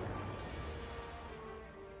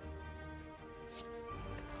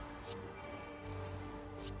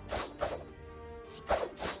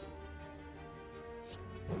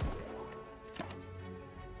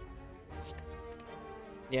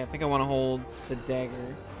 Yeah, I think I want to hold the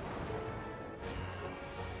dagger.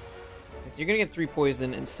 So you're gonna get 3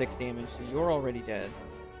 poison and 6 damage, so you're already dead.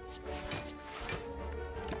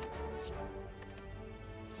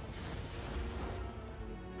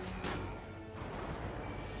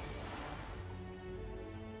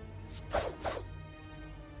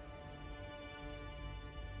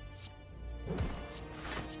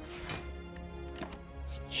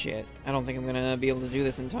 Shit, I don't think I'm gonna be able to do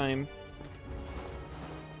this in time.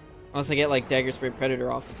 Unless I get like Dagger Spray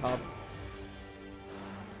Predator off the top.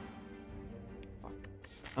 Fuck.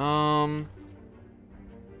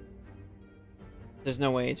 There's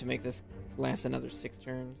no way to make this last another 6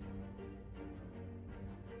 turns.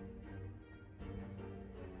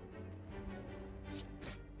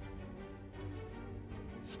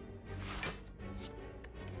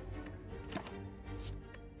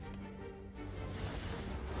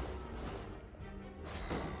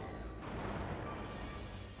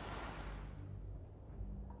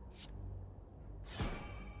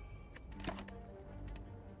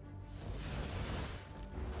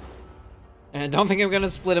 And I don't think I'm gonna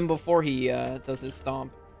split him before he does his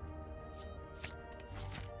stomp.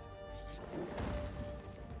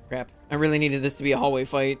 Crap. I really needed this to be a hallway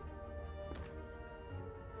fight.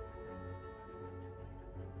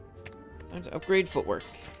 Time to upgrade footwork.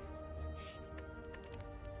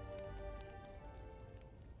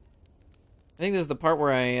 I think this is the part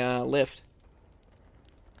where I lift.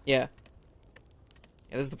 Yeah.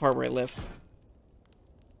 Yeah, this is the part where I lift.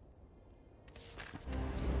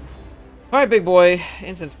 Alright, big boy.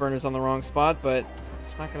 Incense burner's on the wrong spot, but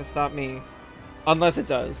it's not gonna stop me. Unless it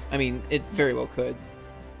does. I mean, it very well could.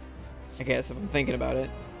 I guess, if I'm thinking about it.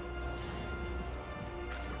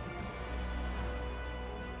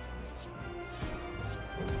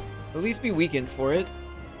 At least be weakened for it.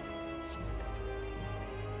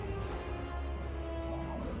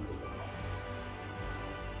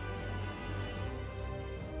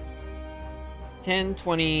 $10,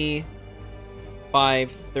 $20, $5,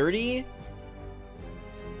 $30.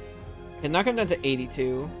 Can knock him down to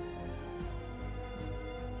 82.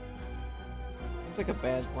 Looks like a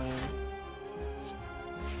bad plan.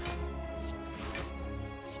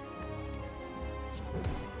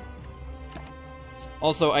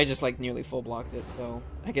 Also, I just like nearly full blocked it, so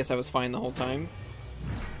I guess I was fine the whole time.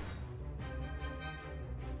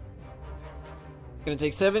 It's gonna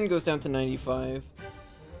take 7, goes down to 95.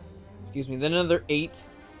 Excuse me, then another 8.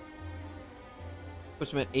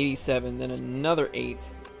 Push him at 87, then another 8.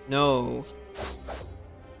 No.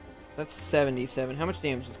 That's 77. How much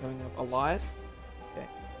damage is coming up? A lot? Okay.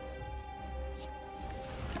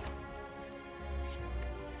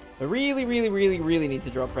 I really, really, really, really need to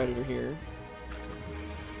draw Predator here.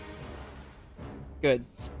 Good.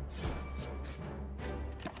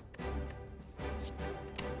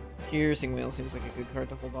 Piercing Whale seems like a good card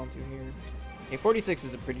to hold on to here. Okay, 46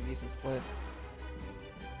 is a pretty decent split.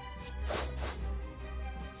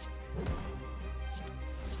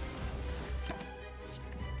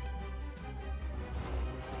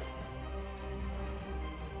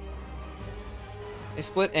 They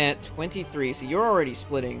split at 23, so you're already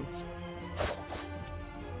splitting.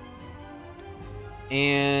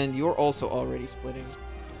 And you're also already splitting.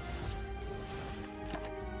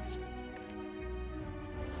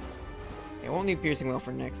 I won't need Piercing Well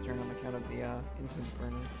for next turn on account of the Incense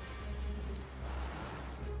Burner.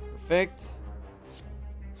 Perfect.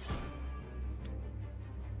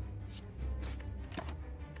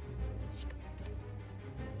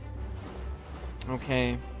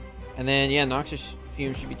 Okay. And then, yeah, Noxious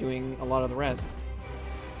Fume should be doing a lot of the rest.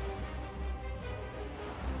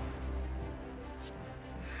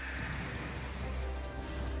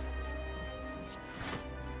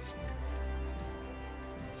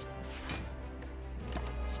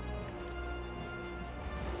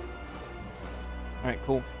 Alright,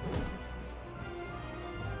 cool.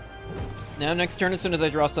 Now next turn, as soon as I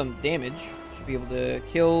draw some damage, Should be able to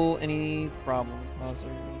kill any problem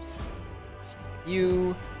causers.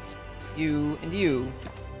 You, and you.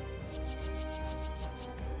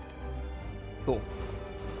 Cool.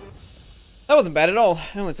 That wasn't bad at all.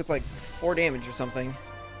 It only took like 4 damage or something.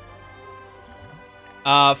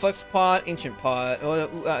 Flex pot, ancient pot.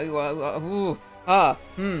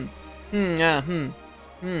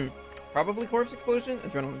 Probably corpse explosion.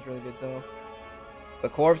 Adrenaline's really good though.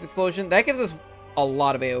 But corpse explosion, that gives us a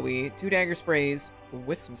lot of AoE. 2 dagger sprays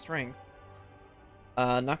with some strength.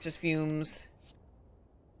 Noxious fumes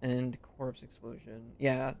and corpse explosion.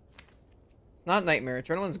 Yeah, it's not nightmare.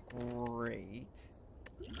 Adrenaline's great.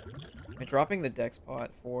 I'm dropping the dex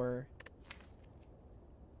pot for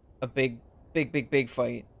a big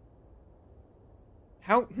fight.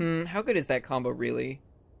 How good is that combo really?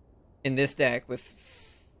 In this deck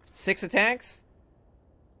with 6 attacks?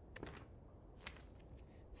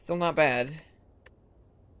 Still not bad.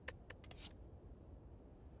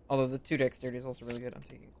 Although the 2 dexterity is also really good. I'm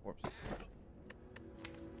taking corpse.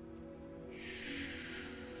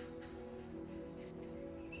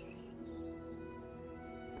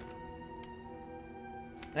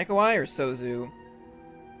 Nekawai or Sozu?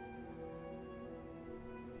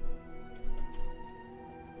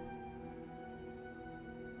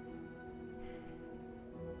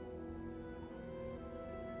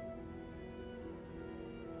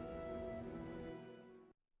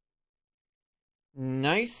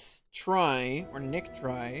 Nice try, or Nick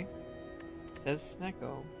try, says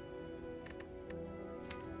Snecko.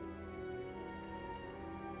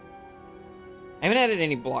 I haven't added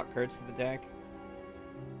any block cards to the deck.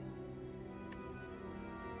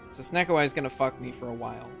 So Snecko is gonna fuck me for a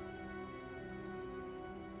while.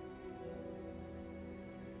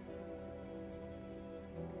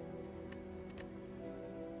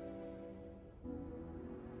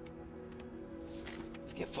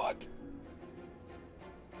 Let's get fucked.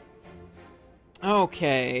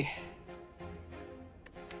 Okay.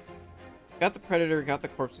 Got the Predator, got the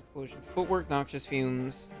Corpse Explosion. Footwork, Noxious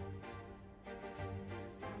Fumes.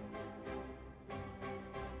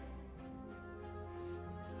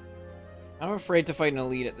 I'm afraid to fight an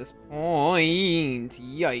elite at this point.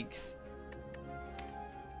 Yikes.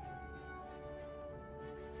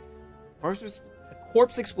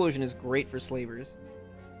 Corpse Explosion is great for slavers.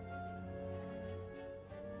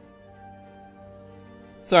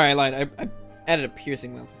 Sorry, I lied. I added a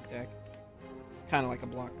Piercing Wail to the deck. It's kind of like a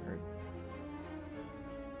block card.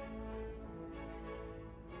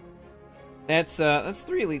 That's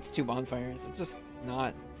 3 elites, 2 bonfires. I'm just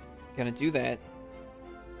not gonna do that.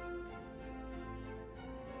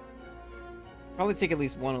 Probably take at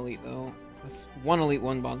least 1 elite though. That's 1 elite,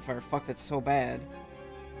 1 bonfire. Fuck, that's so bad.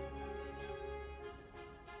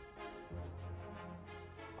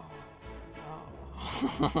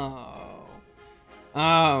 Oh,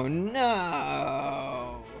 oh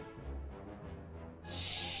no!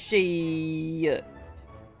 Shit!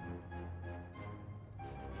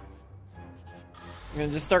 I'm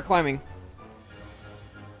gonna just start climbing.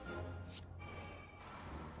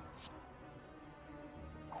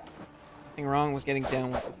 Nothing wrong with getting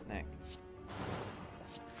down with the snack.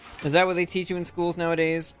 Is that what they teach you in schools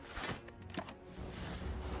nowadays?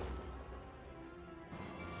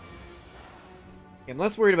 Okay, I'm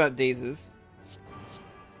less worried about dazes.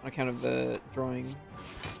 On account of the drawing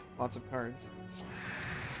lots of cards.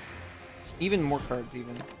 Even more cards,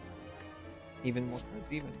 even. Even more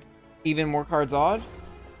cards, even. Even more cards odd?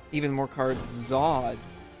 Even more cards Zod.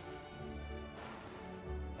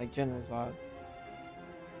 Like General Zod.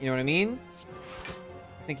 You know what I mean?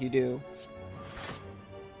 I think you do.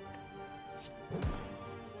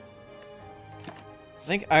 I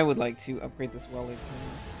think I would like to upgrade this well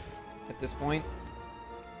at this point.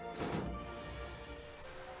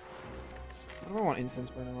 What do I want Incense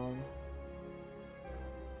Burner on?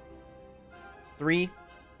 3.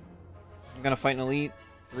 I'm gonna fight an elite.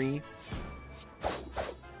 3.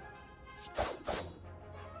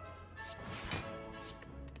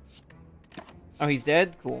 Oh, he's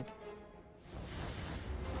dead? Cool.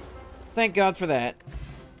 Thank God for that.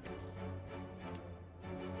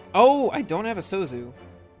 Oh, I don't have a Sozu.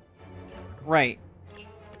 Right.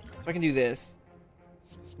 So I can do this.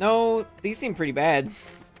 No, these seem pretty bad.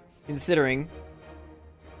 Considering.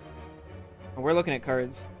 Oh, we're looking at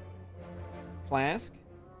cards. Flask?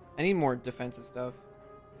 I need more defensive stuff.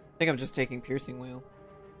 I think I'm just taking Piercing Wail.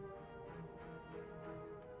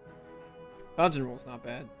 Dodge and roll's not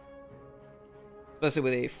bad. Especially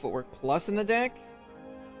with a Footwork Plus in the deck.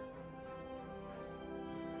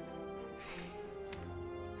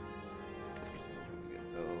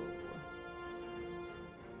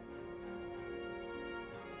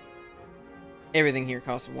 Everything here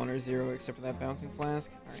costs 1 or 0 except for that bouncing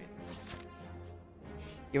flask. Alright.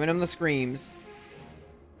 Giving him the screams.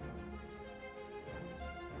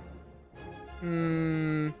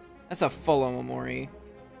 That's a full Omamori.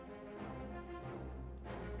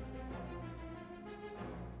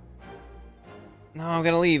 No, I'm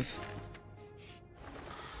gonna leave.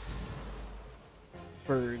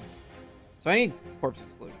 Birds. So I need corpse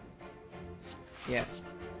explosion. Yeah.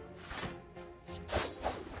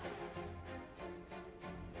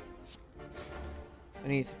 I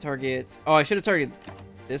need to target... Oh, I should have targeted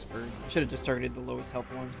this bird. I should have just targeted the lowest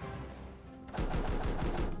health one.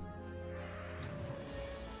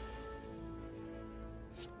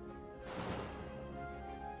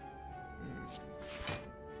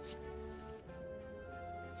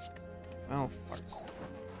 Oh, farts.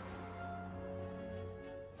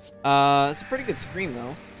 It's a pretty good scream,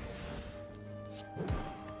 though.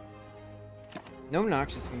 No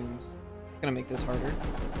noxious fumes. It's gonna make this harder.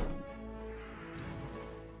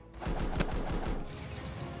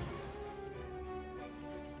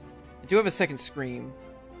 I do have a second scream.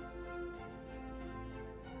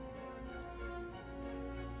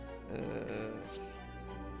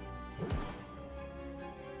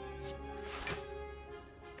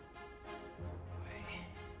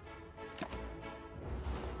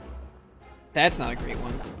 That's not a great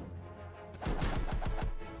one.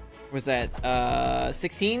 Was that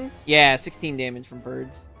 16? Yeah, 16 damage from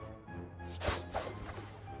birds.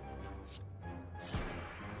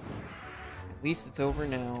 At least it's over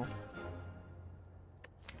now.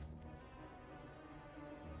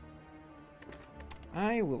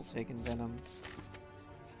 I will take Envenom.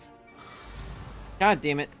 God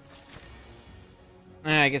damn it.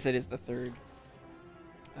 I guess it is the third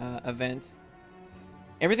event.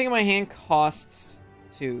 Everything in my hand costs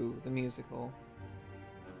 2, the musical.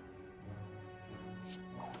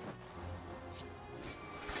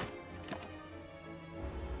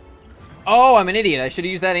 Oh, I'm an idiot. I should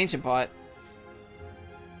have used that ancient pot.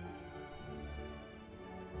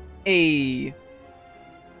 Hey.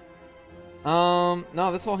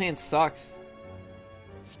 No, this whole hand sucks.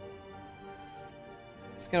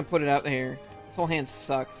 Just gonna put it out there. This whole hand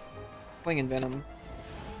sucks. Playing Envenom.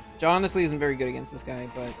 Which honestly isn't very good against this guy,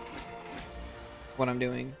 but it's what I'm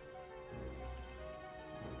doing.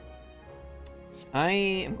 I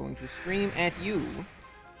am going to scream at you.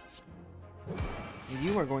 And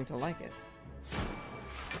you are going to like it.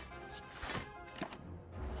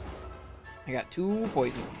 I got 2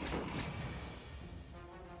 poison.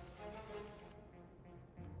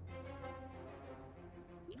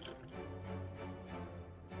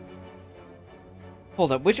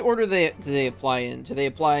 Hold up, which order do they apply in? Do they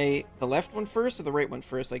apply the left one first or the right one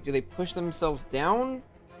first? Like, do they push themselves down?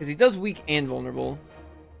 Because he does weak and vulnerable.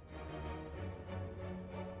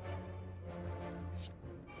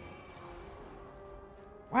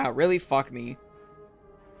 Wow, really? Fuck me.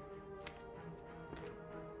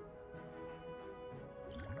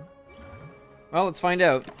 Well, let's find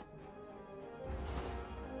out.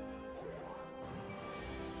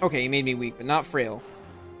 Okay, he made me weak, but not frail.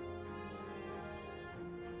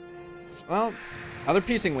 Well, other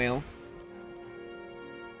piercing whale.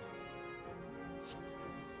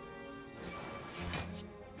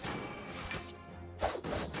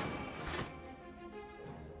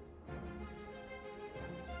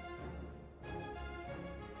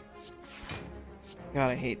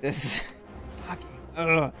 God, I hate this. Fucking.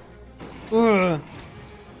 Ugh. Ugh.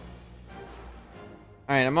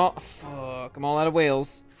 Alright, I'm all. Fuck, I'm all out of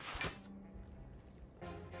whales.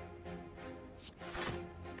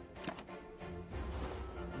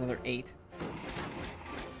 Another 8.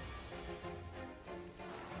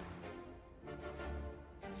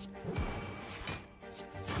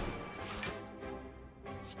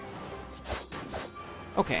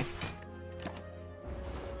 Okay.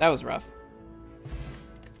 That was rough.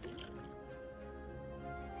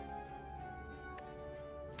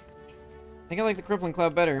 I think I like the Crippling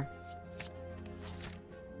Cloud better.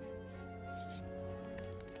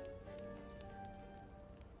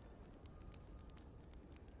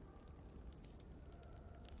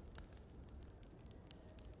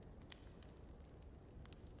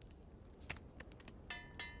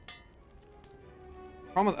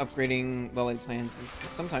 Problem with upgrading well-laid plans is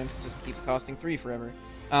sometimes it just keeps costing 3 forever.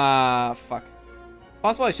 Fuck.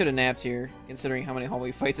 Possible I should have napped here, considering how many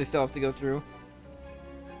hallway fights I still have to go through.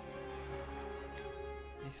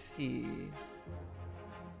 I see.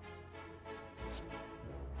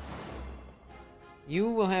 You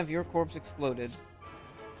will have your corpse exploded.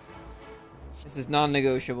 This is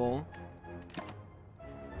non-negotiable.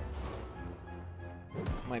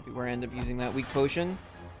 Might be where I end up using that weak potion.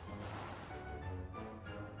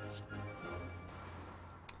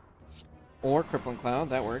 Or Crippling Cloud,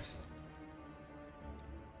 that works.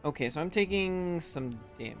 Okay, so I'm taking some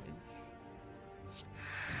damage.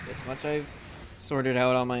 This much I've sorted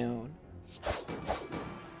out on my own.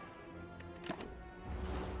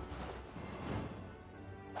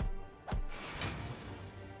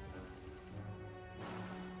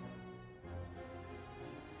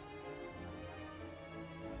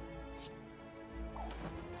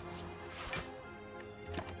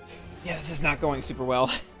 Yeah, this is not going super well.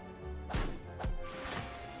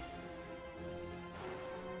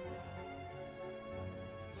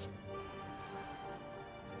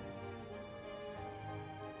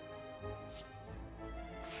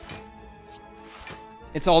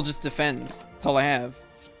 It's all just defend. That's all I have.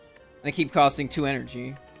 And they keep costing 2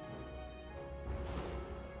 energy.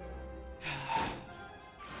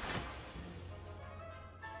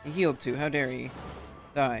 He healed 2. How dare he?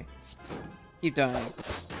 Die. Keep dying.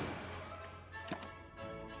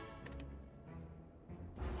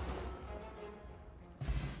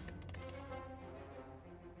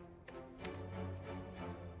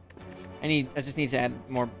 I just need to add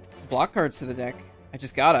more block cards to the deck. I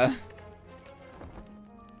just gotta.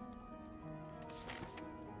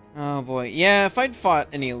 Oh boy. Yeah, if I'd fought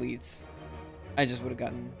any elites, I just would have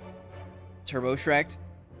gotten turbo shreked.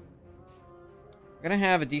 I'm gonna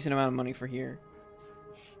have a decent amount of money for here.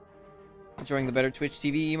 Enjoying the better Twitch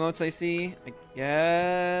TV emotes I see. I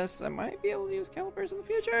guess I might be able to use calipers in the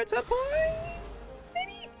future at some point.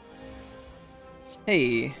 Maybe.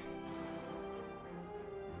 Hey.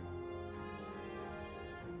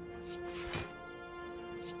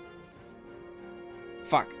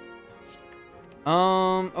 Fuck.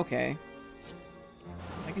 Okay.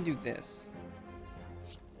 I can do this.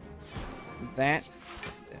 That.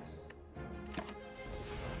 This.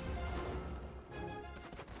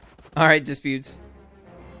 Alright, disputes.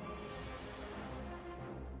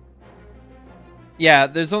 Yeah,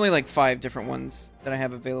 there's only like 5 different ones that I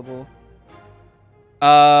have available.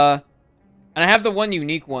 And I have the one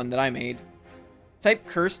unique one that I made. Type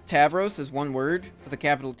Cursed Tavros as one word with a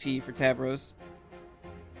capital T for Tavros.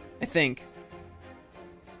 I think.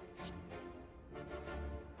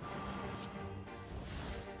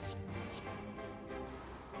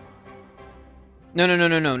 No, no, no,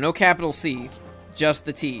 no, no. No capital C. Just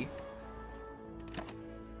the T.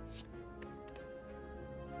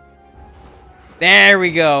 There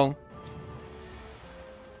we go.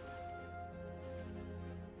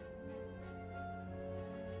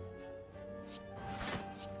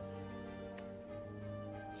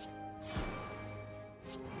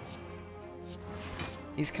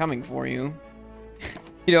 He's coming for you.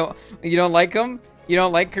 You don't like him? You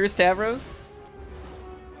don't like Cursed Tavros?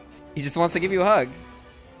 He just wants to give you a hug.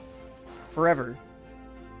 Forever.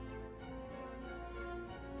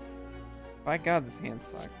 By God, this hand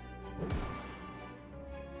sucks.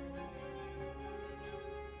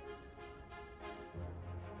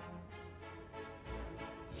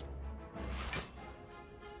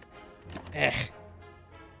 Eh.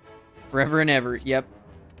 Forever and ever, yep.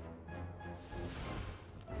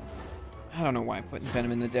 I don't know why I'm putting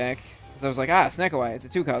Venom in the deck. Because I was like, Snecko-Eye, it's a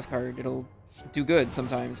 2-cost card. It'll do good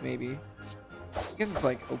sometimes, maybe. I guess it's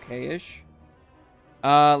like okay-ish.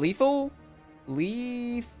 Lethal?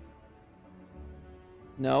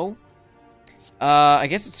 No. I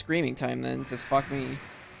guess it's Screaming time then, because fuck me.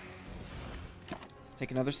 Let's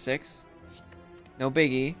take another 6. No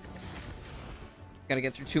biggie. Gotta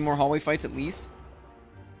get through 2 more hallway fights at least.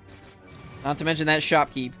 Not to mention that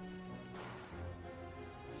shopkeep.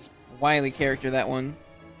 Wily character, that one.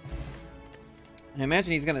 I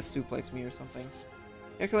imagine he's gonna suplex me or something.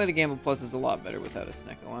 Calculated Gamble Plus is a lot better without a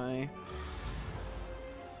Snecko-Eye.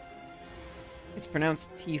 It's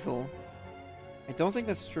pronounced Teethel. I don't think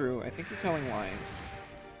that's true. I think you're telling lies.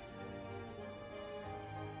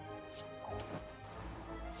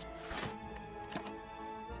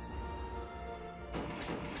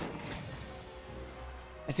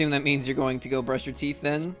 I assume that means you're going to go brush your teeth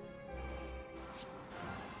then?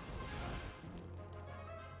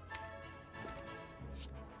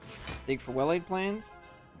 Dig for well-laid plans?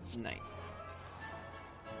 Nice.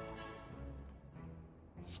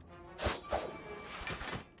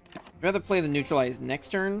 I'd rather play the neutralize next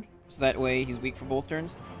turn, so that way he's weak for both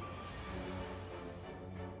turns.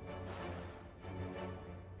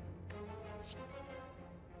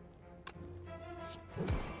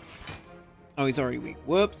 Oh, he's already weak.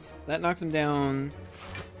 Whoops. So that knocks him down.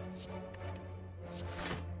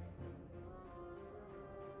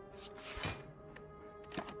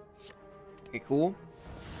 Okay, cool.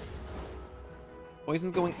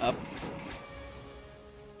 Poison's going up.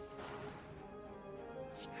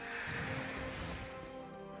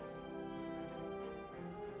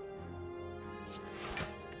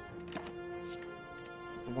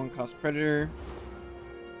 one cost predator.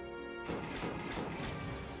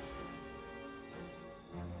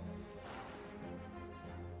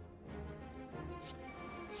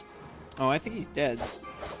 Oh, I think he's dead.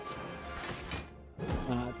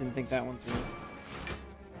 Didn't think that one through.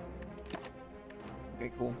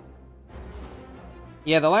 Okay, cool.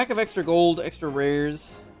 Yeah, the lack of extra gold, extra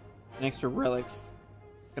rares, and extra relics.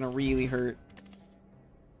 It's gonna really hurt.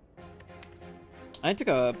 I took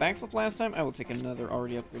a backflip last time. I will take another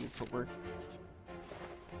already upgraded footwork.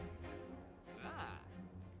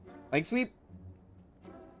 Leg sweep?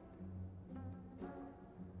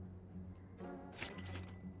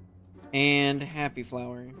 And happy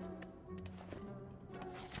flower.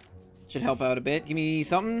 Should help out a bit. Give me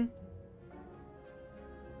something.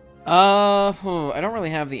 I don't really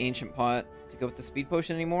have the ancient pot to go with the speed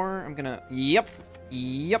potion anymore. I'm gonna... Yep.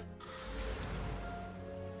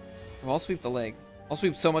 Well, I'll sweep the leg. I'll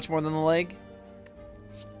sweep so much more than the leg.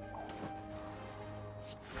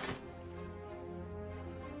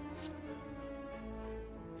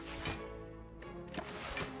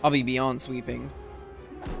 I'll be beyond sweeping.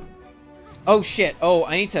 Oh, shit. Oh,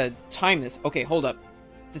 I need to time this. Okay, hold up.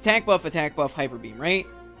 It's attack buff, hyper beam, right?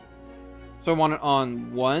 So I want it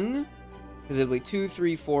on 1. Because it'll be 2,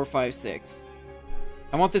 3, 4, 5, 6.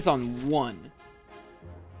 I want this on 1.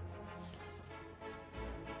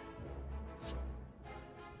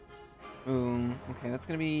 Boom. Okay, that's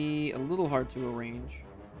going to be a little hard to arrange.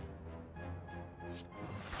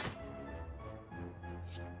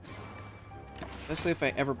 Especially if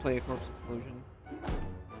I ever play a Corpse Explosion.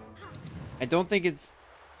 I don't think it's...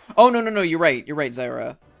 Oh, no, you're right,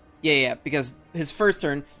 Zyra. Yeah, because his first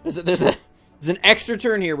turn, there's an extra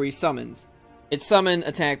turn here where he summons. It's summon,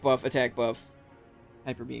 attack buff,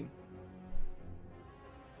 hyper beam.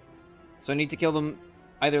 So I need to kill them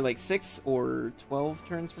either like 6 or 12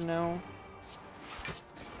 turns from now.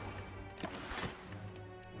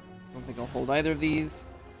 Don't think I'll hold either of these.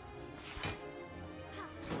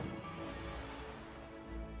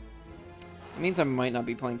 It means I might not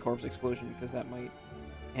be playing Corpse Explosion because that might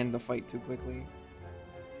end the fight too quickly.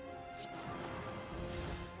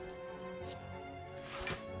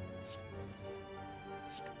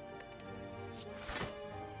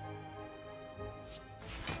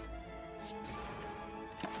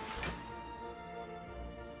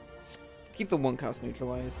 Keep the 1 cost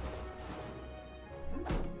neutralized.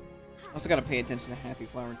 Also gotta pay attention to Happy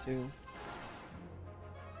Flower too.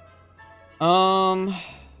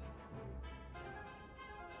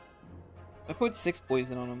 I put 6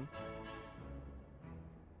 poison on him.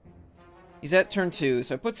 He's at turn 2,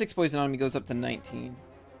 so I put 6 poison on him, he goes up to 19.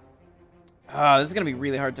 This is gonna be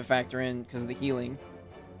really hard to factor in because of the healing.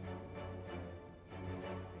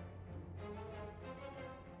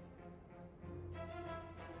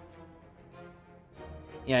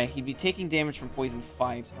 Yeah, he'd be taking damage from poison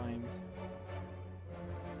 5 times.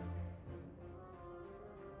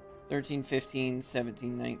 13, 15,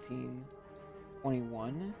 17, 19,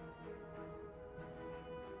 21.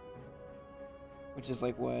 Which is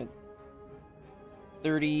like what?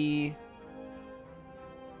 30,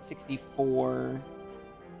 64.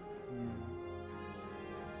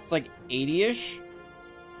 It's like 80-ish.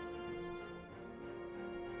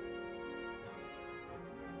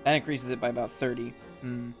 That increases it by about 30.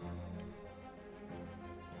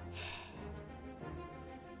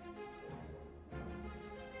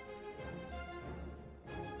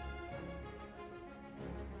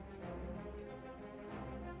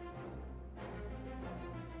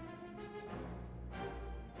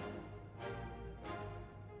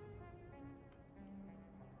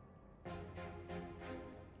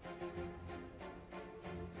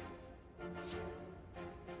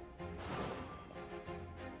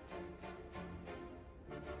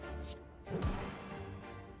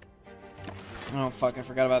 Oh, fuck, I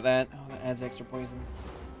forgot about that. Oh, that adds extra poison.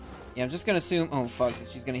 Yeah, I'm just gonna assume... Oh, fuck, that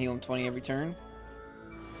she's gonna heal him 20 every turn.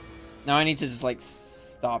 Now I need to just, like,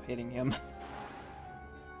 stop hitting him.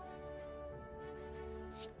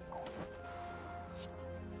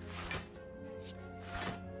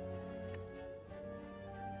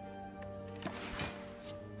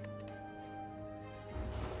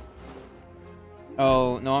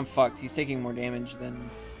 Oh, no, I'm fucked. He's taking more damage than...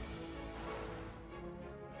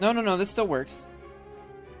 No, this still works.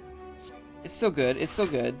 It's still good, This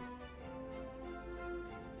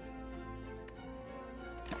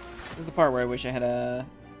is the part where I wish I had a...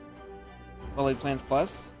 Well-laid plans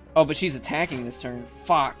plus. Oh, but she's attacking this turn.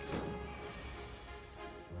 Fuck.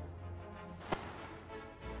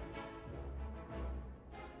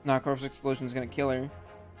 Nah, Corpse Explosion is gonna kill her.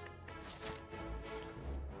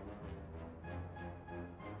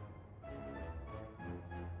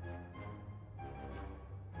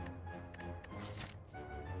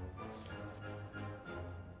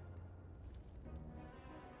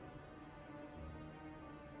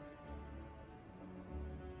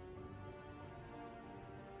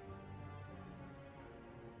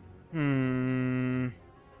 Hmm.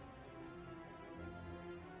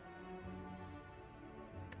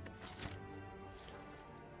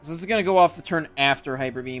 So this is gonna go off the turn after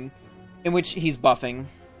Hyper Beam, in which he's buffing.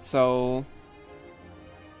 So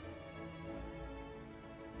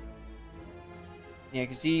yeah,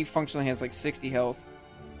 because she functionally has like 60 health.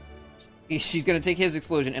 She's gonna take his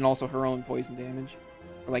explosion and also her own poison damage.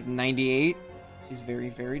 For like 98. She's very,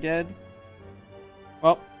 very dead.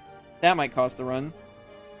 Well, that might cost the run.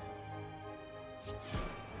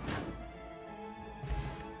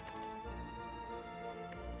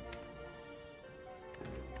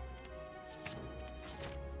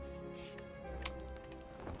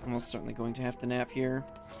 I'm most certainly going to have to nap here.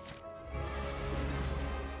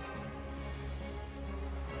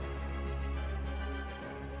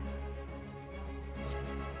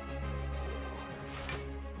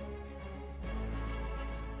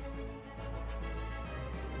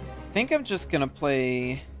 I think I'm just gonna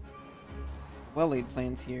play well-laid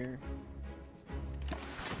plans here.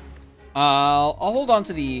 I'll hold on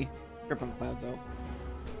to the Crippling Cloud though.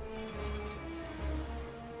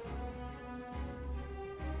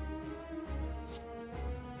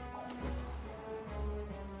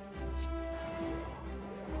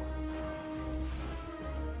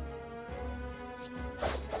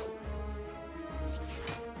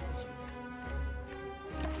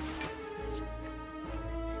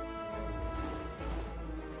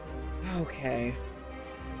 Okay.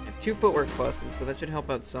 I have 2 footwork pluses, so that should help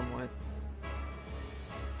out somewhat.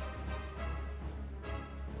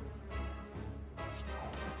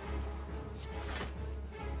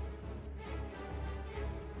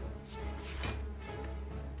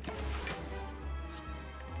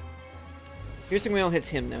 Piercing Whale hits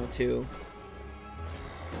him now, too.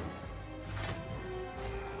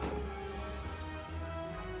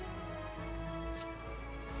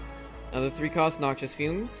 Another 3-cost Noxious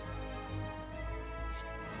Fumes.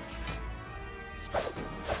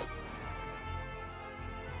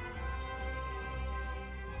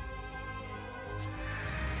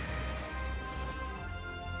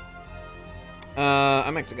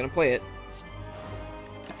 I'm actually gonna play it.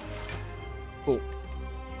 Cool.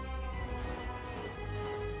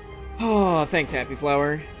 Oh, thanks, Happy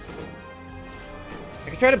Flower. I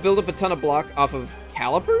could try to build up a ton of block off of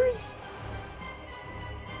Calipers?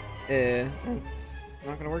 That's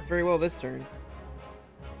not gonna work very well this turn.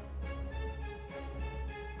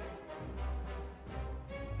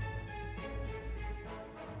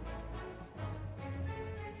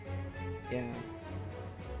 Yeah.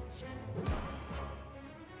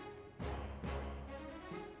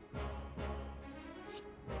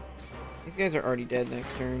 These guys are already dead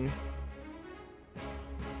next turn.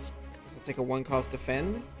 So I'll take a 1-cost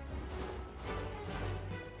defend.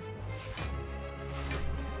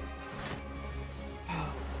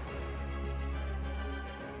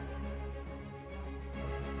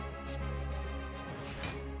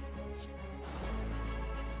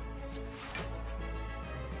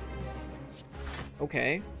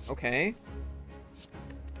 Okay, okay.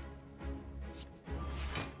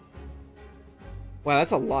 Wow,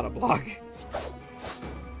 that's a lot of block.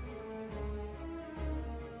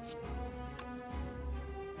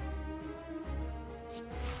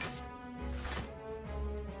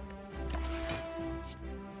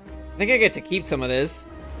 I think I get to keep some of this.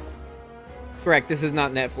 Correct, this is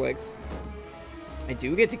not Netflix. I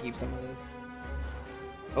do get to keep some of this.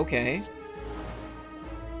 Okay.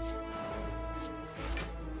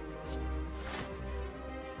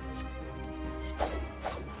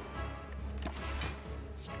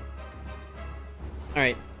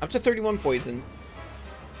 Alright, up to 31 poison.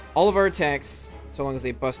 All of our attacks, so long as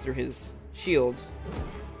they bust through his shield,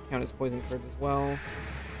 count as poison cards as well.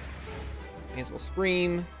 May as well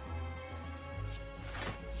scream.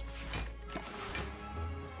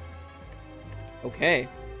 Okay.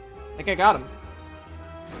 I think I got him.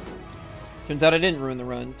 Turns out I didn't ruin the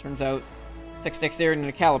run. Turns out 6 dexterity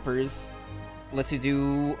into calipers lets you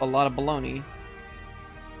do a lot of baloney.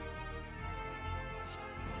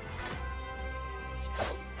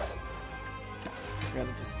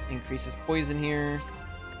 Rather just increase his poison here.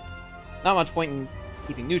 Not much point in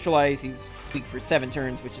keeping neutralized. He's weak for 7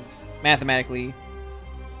 turns, which is mathematically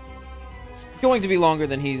going to be longer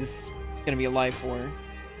than he's going to be alive for.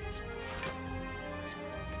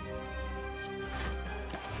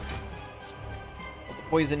 The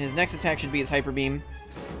poison, his next attack should be his Hyper Beam.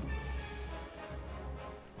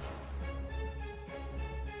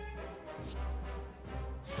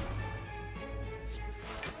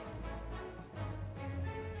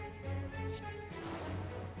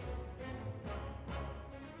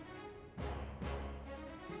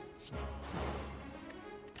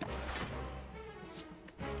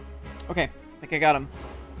 Okay, I think I got him.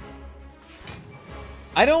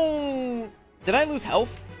 I don't... Did I lose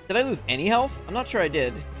health? Did I lose any health? I'm not sure I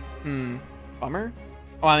did. Bummer?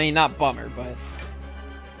 Oh, I mean, not bummer, but...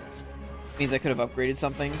 means I could have upgraded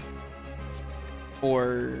something.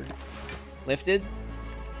 Or... lifted.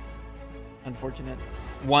 Unfortunate.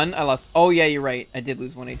 1, I lost... Oh, yeah, you're right. I did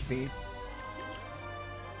lose 1 HP.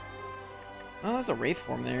 Oh, there's a Wraith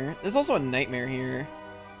form there. There's also a Nightmare here.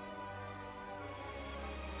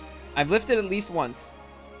 I've lifted at least once.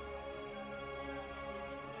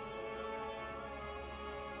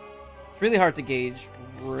 It's really hard to gauge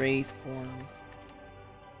Wraith form.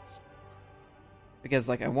 Because,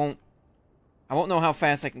 like, I won't know how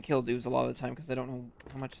fast I can kill dudes a lot of the time because I don't know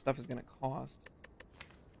how much stuff is going to cost.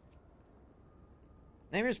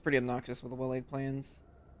 Nightmare's pretty obnoxious with the well-laid plans.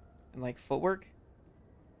 And, like, footwork.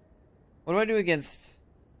 What do I do against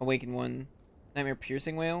Awakened One? Nightmare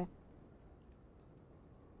Piercing Wail?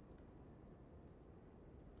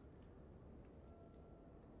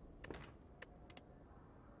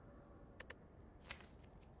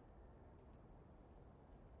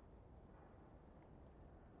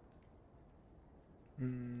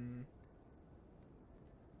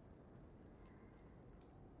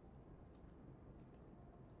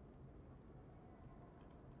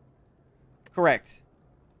 Correct.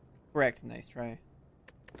 Correct. Nice try.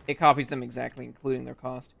 It copies them exactly, including their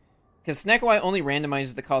cost. Because Snackaway only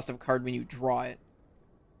randomizes the cost of a card when you draw it.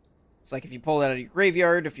 It's like if you pull it out of your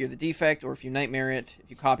graveyard, if you're the defect, or if you nightmare it,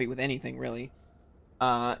 if you copy with anything, really.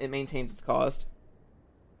 It maintains its cost.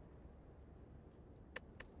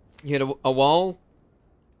 You hit a wall?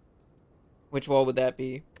 Which wall would that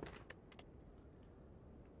be?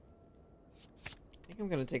 I think I'm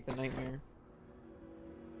going to take the Nightmare.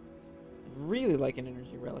 I really like an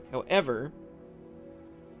Energy Relic. However,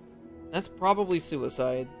 that's probably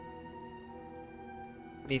suicide.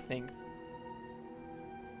 Methinks.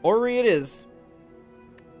 Ori it is.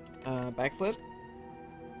 Backflip.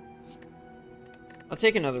 I'll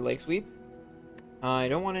take another leg sweep. I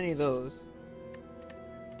don't want any of those.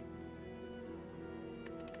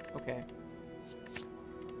 Okay.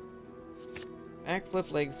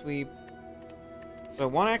 Backflip, leg sweep. So I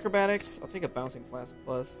want acrobatics. I'll take a bouncing flask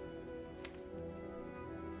plus.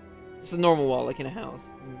 Just a normal wall, like in a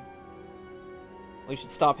house. We should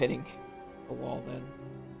stop hitting the wall then.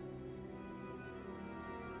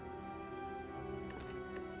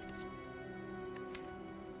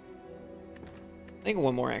 I think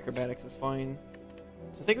one more acrobatics is fine.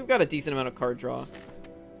 So I think we've got a decent amount of card draw.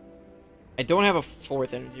 I don't have a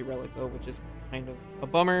 4th energy relic though, which is kind of a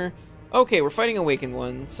bummer. Okay, we're fighting Awakened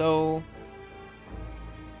One, so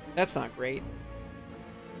that's not great.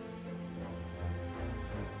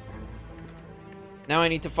 Now I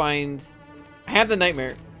need to find... I have the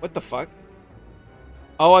Nightmare. What the fuck?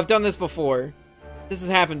 Oh, I've done this before. This has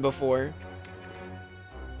happened before.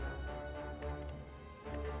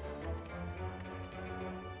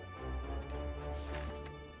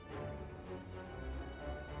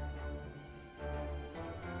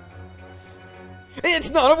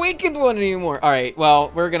 It's not Awakened One anymore! Alright,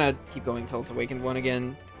 well, we're gonna keep going until it's Awakened One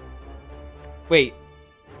again. Wait.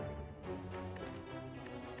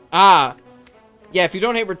 Ah! Yeah, if you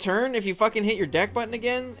don't hit return, if you fucking hit your deck button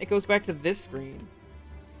again, it goes back to this screen.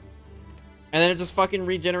 And then it just fucking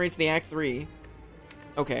regenerates the Act 3.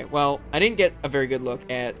 Okay, well, I didn't get a very good look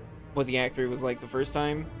at what the Act 3 was like the first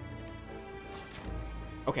time.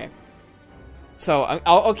 Okay. So,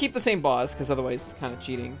 I'll keep the same boss, because otherwise it's kind of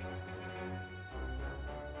cheating.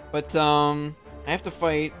 But, I have to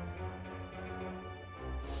fight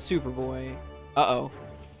Superboy. Uh-oh.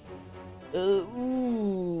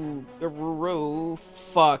 Ooh.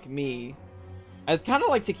 Fuck me. I'd kind of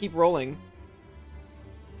like to keep rolling.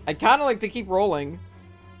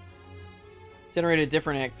 Generate a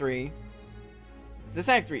different Act 3. This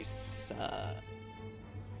Act 3 sucks.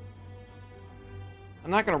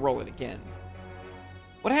 I'm not gonna roll it again.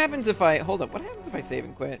 What happens if I... Hold up. What happens if I save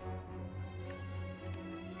and quit?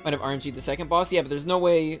 Might have RNG'd the second boss. Yeah, but there's no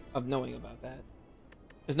way of knowing about that.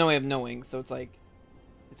 There's no way of knowing, so it's like...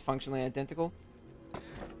 It's functionally identical. It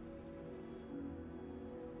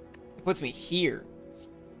puts me here.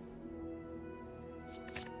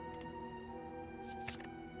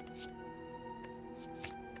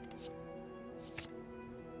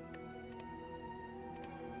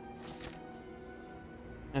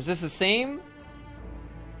 Is this the same?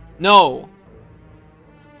 No.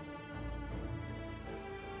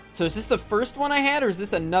 So is this the first one I had, or is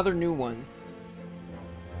this another new one?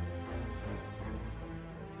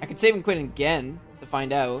 I could save and quit again to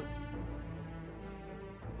find out.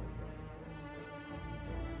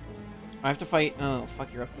 I have to fight. Oh,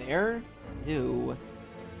 fuck, you're up there? Ew.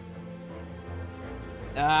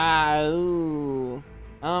 Ah, ooh.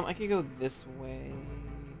 I could go this way.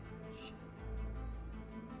 Shit.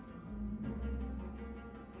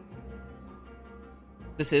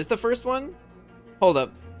 This is the first one? Hold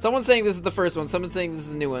up. Someone's saying this is the first one. Someone's saying this is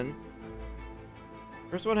the new one.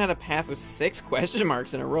 First one had a path with 6 question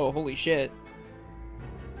marks in a row. Holy shit.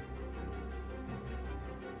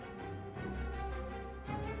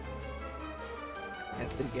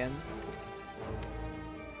 Test it again.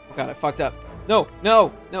 Oh god, I fucked up. No,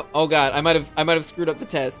 no, no. Oh god, I might have screwed up the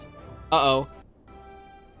test. Uh-oh.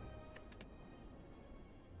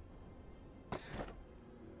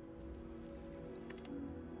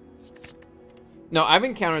 No, I've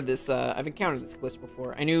encountered this glitch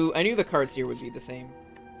before. I knew the cards here would be the same.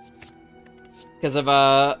 Because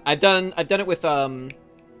I've done it with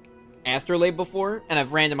Astrolabe before, and I've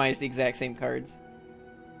randomized the exact same cards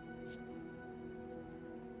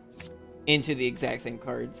into the exact same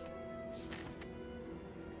cards.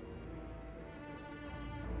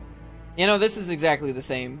 You know, this is exactly the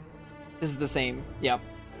same. This is the same. Yep.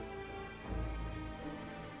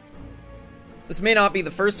 This may not be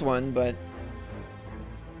the first one, but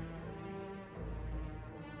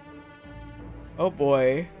oh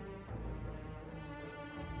boy.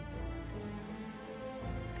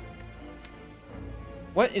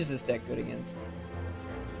 What is this deck good against?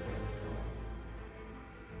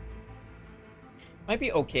 Might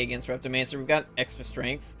be okay against Reptomancer. We've got extra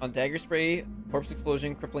strength on Dagger Spray, Corpse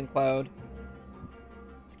Explosion, Crippling Cloud.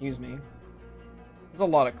 Excuse me. There's a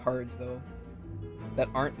lot of cards, though, that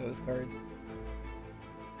aren't those cards.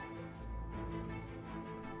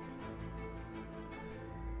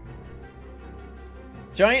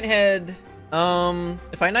 Giant Head,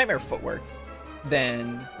 if I Nightmare Footwork,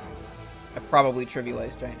 then I probably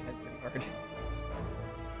trivialize Giant Head pretty hard.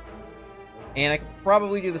 And I could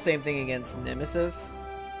probably do the same thing against Nemesis.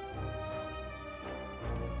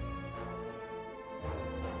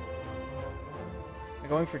 I'm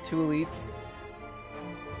going for 2 elites,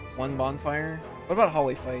 1 bonfire. What about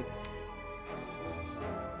hallway fights?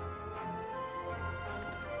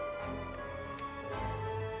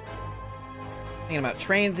 Thinking about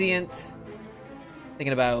Transient.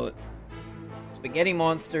 Thinking about Spaghetti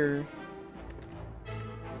Monster.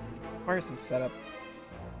 Require some setup.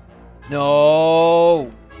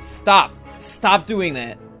 No! Stop! Stop doing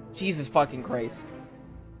that! Jesus fucking Christ.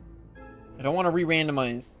 I don't want to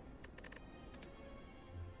re-randomize.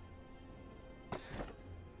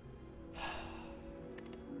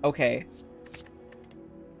 Okay.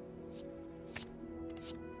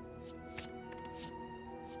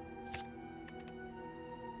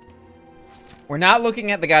 We're not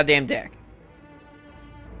looking at the goddamn deck.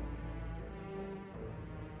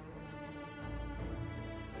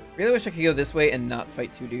 Really wish I could go this way and not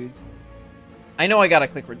fight 2 dudes. I know I gotta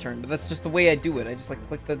click return, but that's just the way I do it. I just like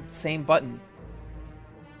click the same button.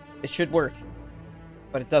 It should work.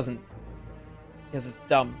 But it doesn't. Because it's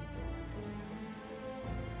dumb.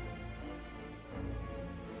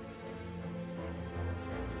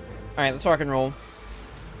 Alright, let's rock and roll.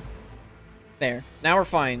 There. Now we're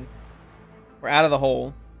fine. We're out of the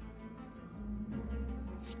hole.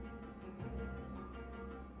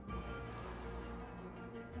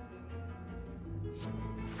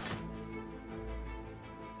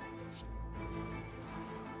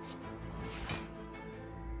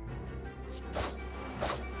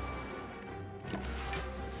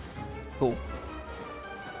 Cool.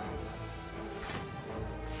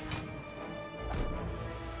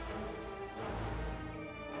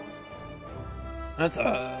 That's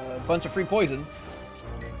a bunch of free poison.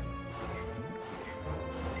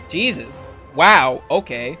 Jesus. Wow.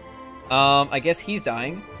 Okay. I guess he's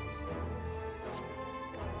dying.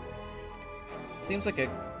 Seems like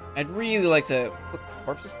I'd really like to put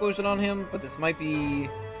Corpse Explosion on him, but this might be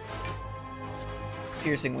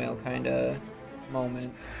Piercing Whale kind of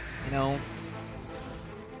moment. You know?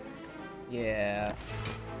 Yeah.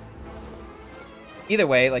 Either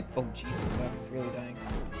way, like, oh Jesus, wow, he's really dying.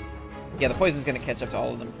 Yeah, the poison's gonna catch up to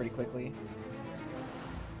all of them pretty quickly.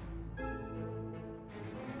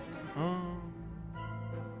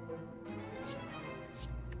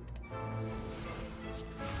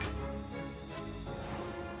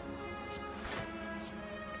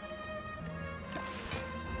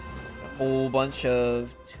 A whole bunch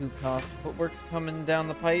of 2-cost footworks coming down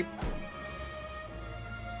the pipe.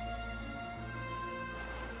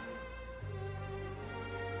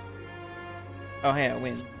 Oh, hey, I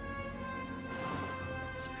win.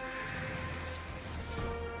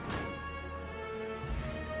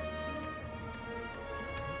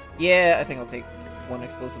 Yeah, I think I'll take one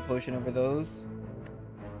explosive potion over those.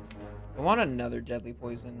 I want another deadly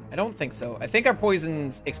poison. I don't think so. I think our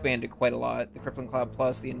poisons expanded quite a lot. The Crippling Cloud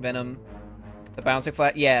Plus, the Envenom, the Bouncing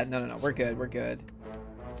Flat. Yeah, no. We're good. We're good.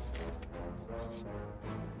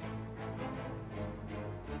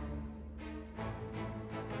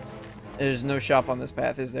 There's no shop on this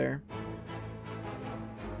path, is there?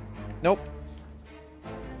 Nope.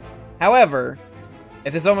 However,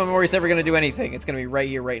 if this Oma Mori is ever going to do anything, it's going to be right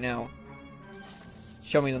here, right now.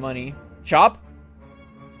 Show me the money. Shop?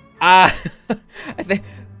 I think...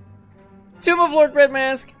 Tomb of Lord Red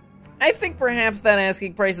Mask. I think perhaps that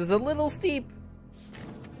asking price is a little steep.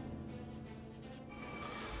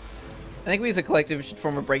 I think we as a collective should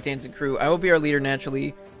form a breakdancing crew. I will be our leader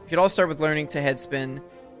naturally. We should all start with learning to headspin.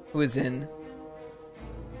 Who is in?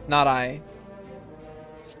 Not I.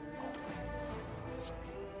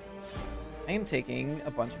 I am taking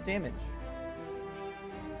a bunch of damage.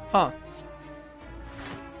 Huh.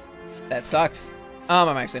 That sucks.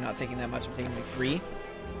 I'm actually not taking that much. I'm taking like 3.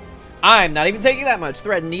 I'm not even taking that much.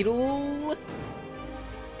 Thread Needle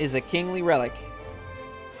is a kingly relic.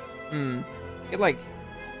 It like...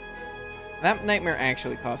 That nightmare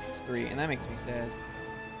actually costs us 3, and that makes me sad.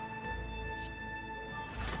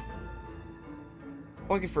 I'm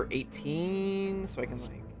looking for 18, so I can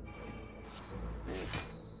like...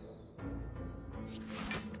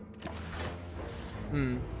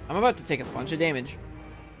 I'm about to take a bunch of damage.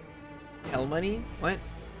 Hell money? What?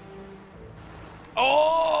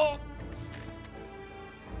 Oh!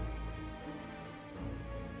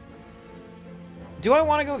 Do I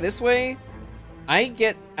want to go this way? I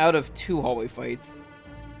get out of 2 hallway fights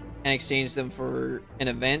and exchange them for an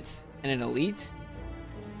event and an elite.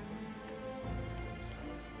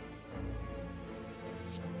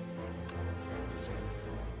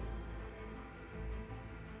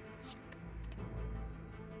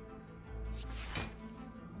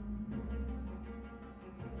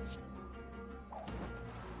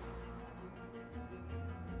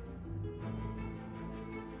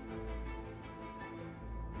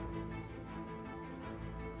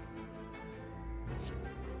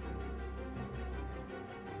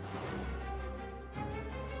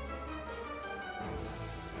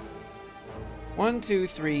 One, 2,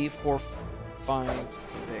 3, 4, 5,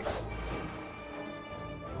 6.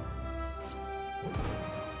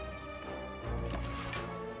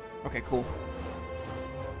 Okay, cool.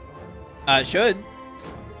 It should.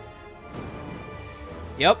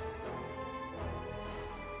 Yep.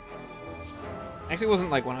 Actually wasn't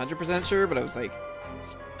like 100% sure, but I was like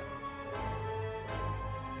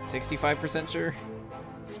 65% sure.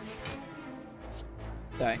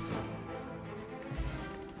 Die.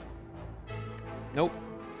 Nope.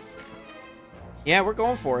 Yeah, we're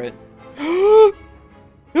going for it.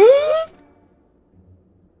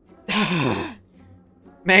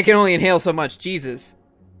 Man can only inhale so much. Jesus.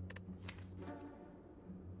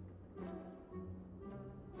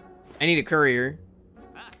 I need a courier.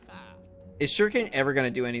 Is Shuriken ever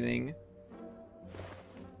gonna do anything?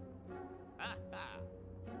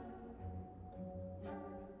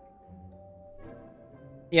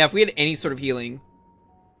 Yeah, if we had any sort of healing,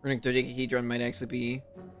 Runic Dodecahedron might actually be,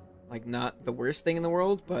 like, not the worst thing in the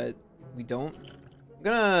world, but we don't. I'm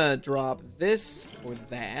gonna drop this or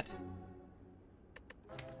that.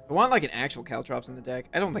 I want, like, an actual Caltrops in the deck.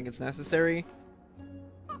 I don't think it's necessary.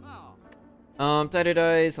 Tidal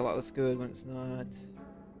is a lot less good when it's not.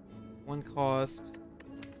 1 cost.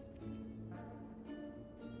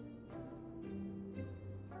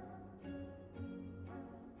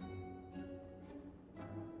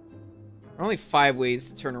 There are only 5 ways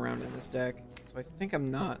to turn around in this deck, so I think I'm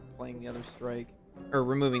not playing the other strike. Or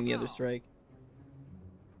removing the other strike.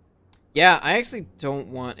 Yeah, I actually don't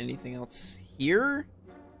want anything else here.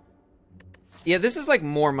 Yeah, this is like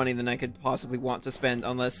more money than I could possibly want to spend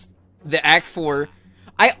unless the Act 4...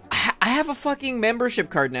 I have a fucking membership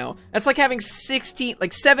card now. That's like having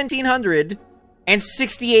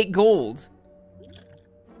 1,768 gold.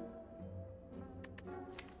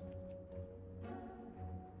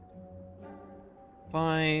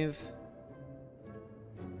 Five.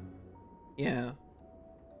 Yeah.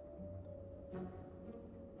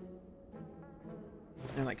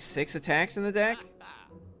 There are like 6 attacks in the deck.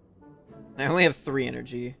 I only have 3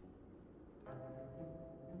 energy.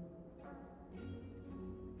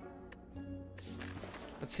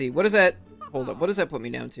 Let's see. What is that? Hold up. What does that put me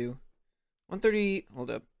down to? 130.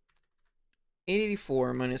 Hold up.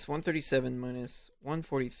 884 minus 137 minus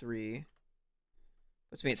 143.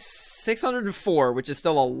 Puts me at 604, which is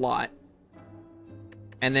still a lot.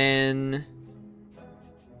 And then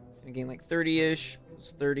I gain like 30-ish,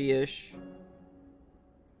 plus 30-ish.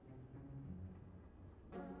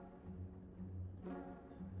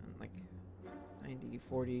 60,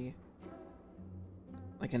 40.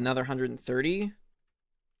 Like another 130.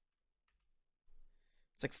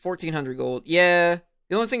 It's like 1,400 gold. Yeah.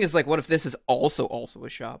 The only thing is, like, what if this is also a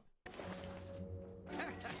shop?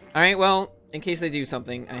 Alright, well, in case they do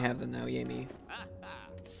something, I have them now. Yay me.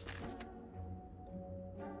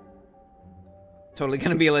 Totally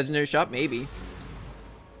gonna be a legendary shop? Maybe.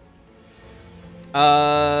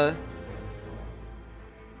 Starts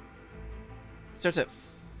at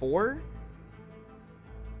 4?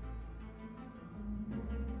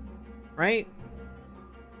 Right?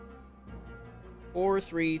 4,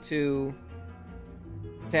 3, 2.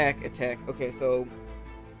 Attack, attack. Okay, so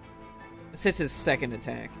this hits his second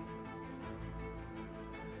attack.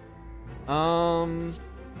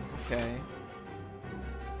 Okay.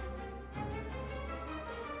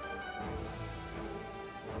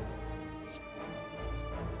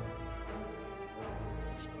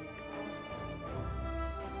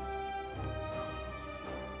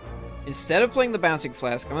 Instead of playing the Bouncing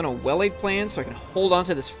Flask, I'm on a well-laid plan so I can hold on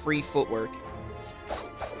to this free footwork.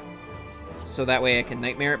 So that way I can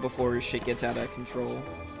Nightmare it before shit gets out of control.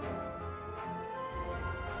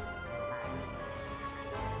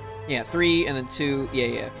 Yeah, 3 and then 2.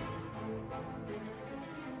 Yeah.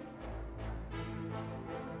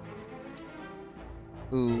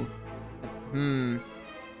 Ooh.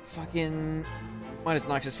 Fucking... Why does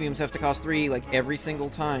Noxious Fumes have to cost 3, like, every single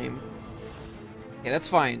time? Okay, that's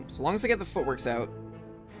fine. So long as I get the footworks out,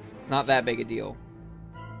 it's not that big a deal.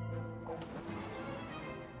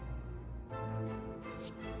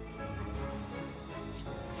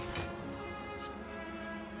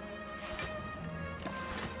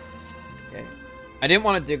 Okay. I didn't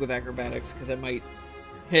want to dig with acrobatics because I might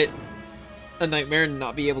hit a Nightmare and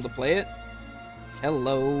not be able to play it.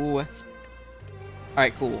 Hello.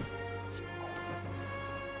 Alright, cool.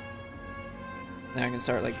 Now I can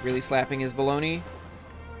start, like, really slapping his baloney.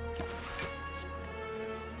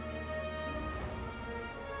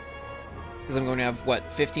 Because I'm going to have,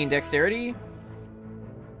 what, 15 dexterity?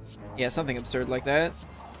 Yeah, something absurd like that.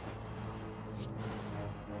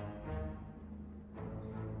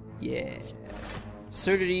 Yeah.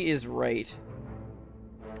 Absurdity is right.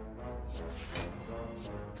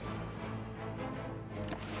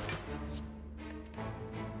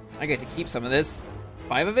 I get to keep some of this.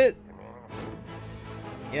 5 of it?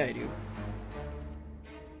 Yeah, I do.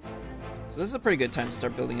 So this is a pretty good time to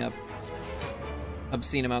start building up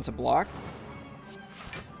obscene amounts of block.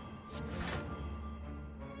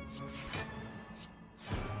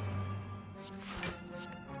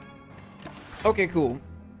 Okay, cool.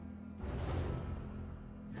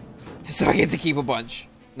 So I get to keep a bunch.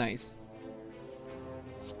 Nice.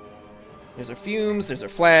 There's our fumes, there's our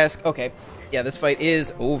flask. Okay. Yeah, this fight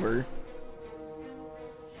is over.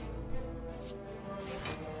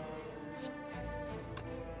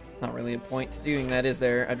 Not really a point to doing that, is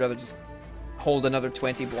there? I'd rather just hold another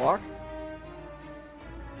 20 block.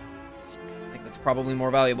 I think that's probably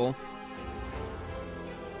more valuable.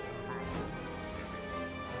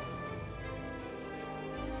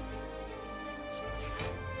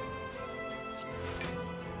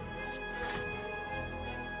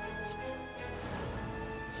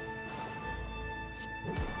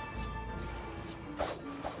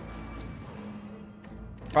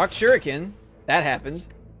 Rock Shuriken. That happened.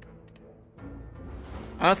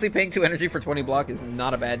 Honestly, paying 2 energy for 20 block is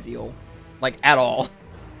not a bad deal. Like, at all. Of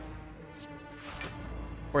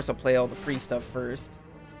course, I'll play all the free stuff first.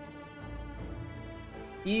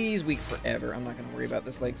 He's weak forever. I'm not going to worry about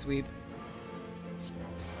this leg sweep.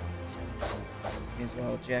 May as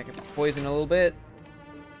well jack up his poison a little bit.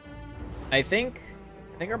 I think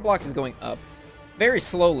our block is going up. Very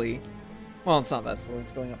slowly. Well, it's not that slow.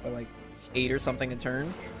 It's going up by, like, 8 or something a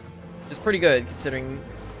turn. It's pretty good, considering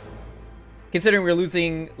we're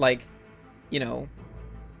losing, like, you know,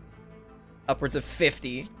 upwards of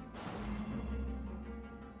 50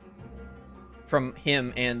 from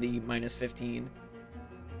him and the minus 15,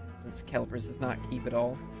 since Calipers does not keep it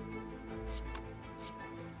all.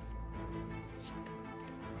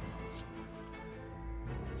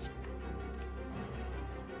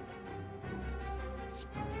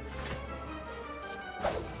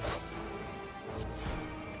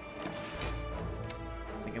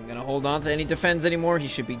 Hold on to any defense anymore. He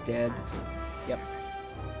should be dead. Yep.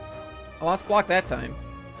 I lost block that time.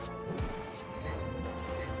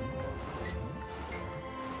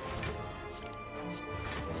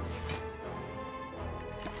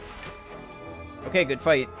 Okay, good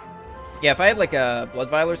fight. Yeah, if I had like a blood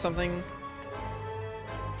vial or something,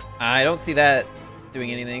 I don't see that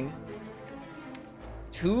doing anything.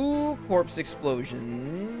 2 corpse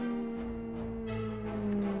explosion.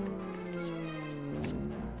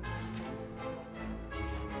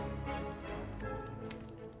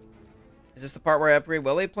 Is this the part where I upgrade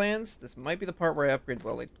well-laid plans? This might be the part where I upgrade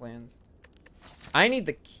well-laid plans. I need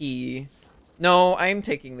the key. No, I'm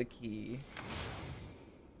taking the key.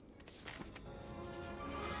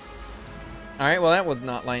 Alright, well that was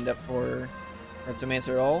not lined up for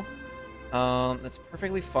Reptomancer at all. That's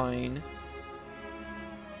perfectly fine.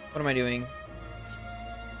 What am I doing?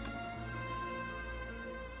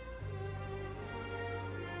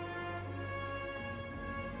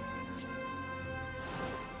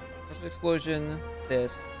 Explosion,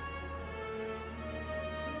 this.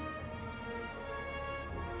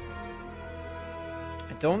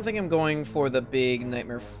 I don't think I'm going for the big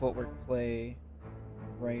Nightmare footwork play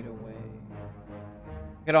right away.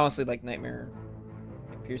 I could honestly like Nightmare,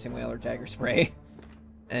 like Piercing Wail or Dagger Spray,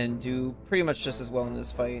 and do pretty much just as well in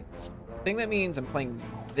this fight. I think that means I'm playing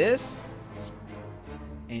this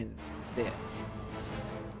and this.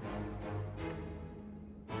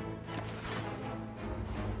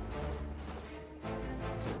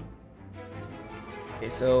 Okay,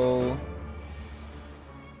 so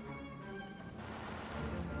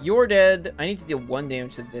you're dead. I need to deal 1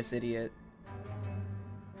 damage to this idiot.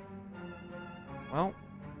 Well,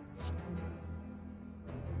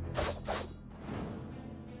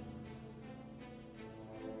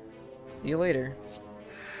 see you later.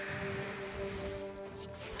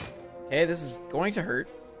 Okay, this is going to hurt.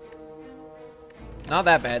 Not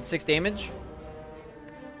that bad. 6 damage.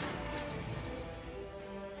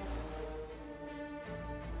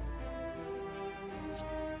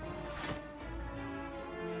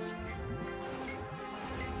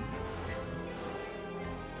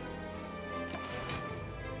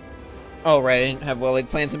 Oh, right, I didn't have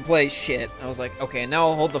well-laid plans in place. Shit. I was like, okay, now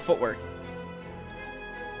I'll hold the footwork.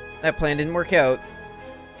 That plan didn't work out.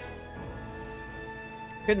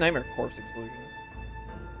 Good Nightmare Corpse Explosion.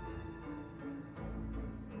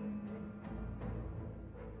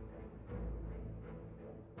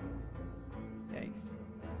 Yikes.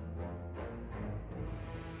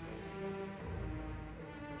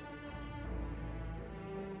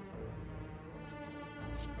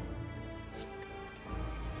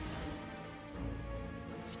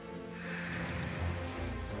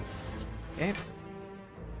 Okay.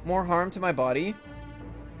 More harm to my body.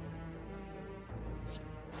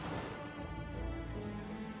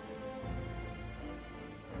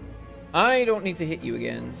 I don't need to hit you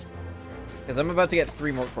again. Because I'm about to get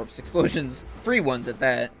 3 more corpse explosions. Free ones at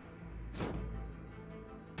that.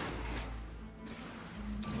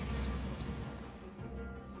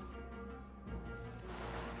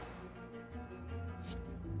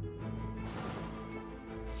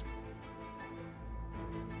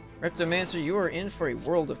 Reptomancer, you are in for a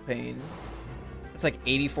world of pain. That's like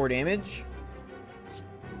 84 damage.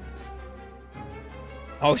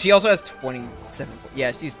 Oh, she also has 27.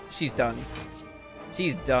 Yeah, she's done.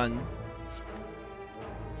 She's done.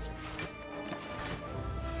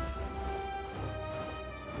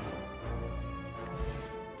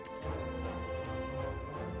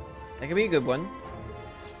 That could be a good one.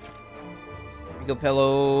 Ego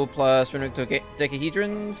Pillow plus Runic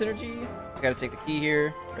Decahedron synergy. I gotta take the key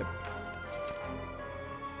here. Rip.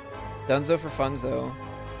 Dunzo for funzo.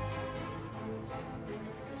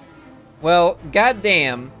 Well,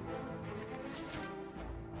 goddamn.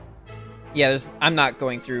 Yeah, I'm not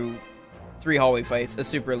going through 3 hallway fights, a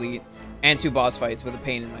super elite, and 2 boss fights with a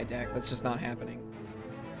pain in my deck. That's just not happening.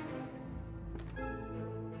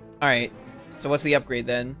 Alright, so what's the upgrade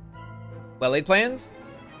then? Well-laid plans?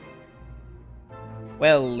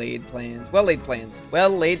 Well-laid plans. Well-laid plans.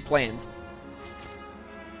 Well-laid plans.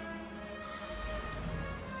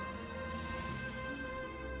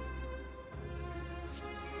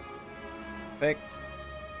 Perfect.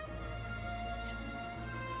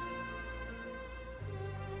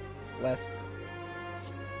 Less.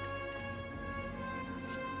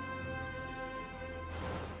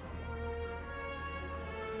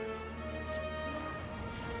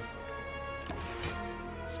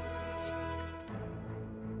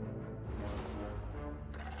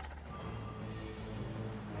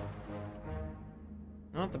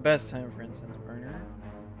 Not the best time for incense burner.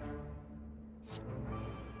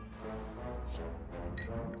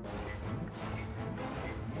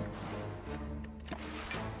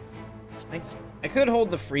 I could hold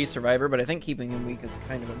the free survivor, but I think keeping him weak is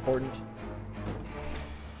kind of important.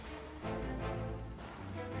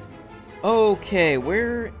 Okay,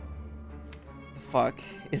 where the fuck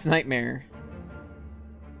is Nightmare?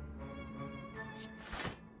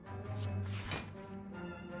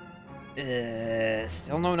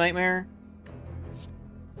 Still no Nightmare?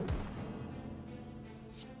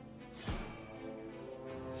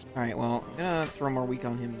 Alright, well, I'm gonna throw more weak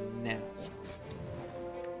on him now.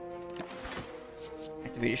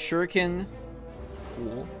 Activate a shuriken.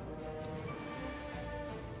 Cool.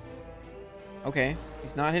 Okay,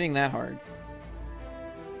 he's not hitting that hard.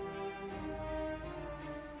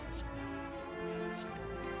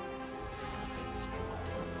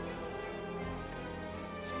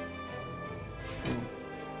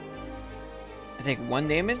 I take 1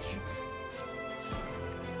 damage.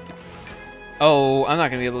 Oh, I'm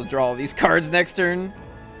not gonna be able to draw all these cards next turn.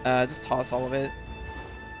 Just toss all of it.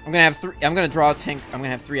 I'm gonna have 3. I'm gonna draw a tank. I'm gonna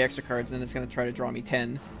have 3 extra cards, and then it's gonna try to draw me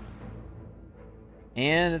 10.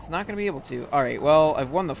 And it's not gonna be able to. All right. Well, I've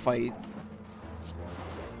won the fight,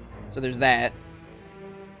 so there's that.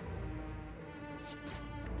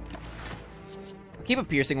 I'll keep a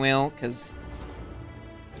piercing whale because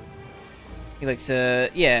he likes to,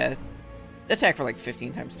 yeah, attack for like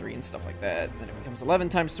 15 times 3 and stuff like that. And then it becomes 11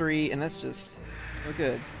 times 3, and that's just no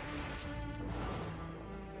good.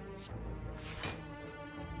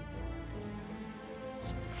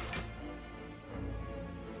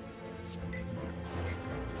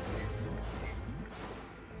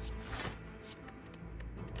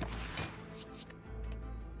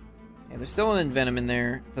 Yeah, there's still an Envenom in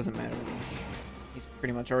there. Doesn't matter. He's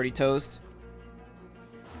pretty much already toast.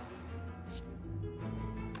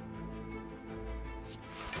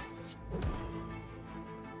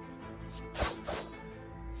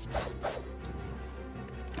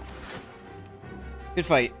 Good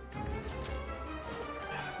fight.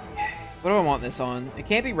 What do I want this on? It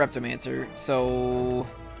can't be Reptomancer, so...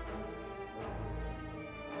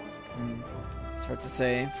 It's hard to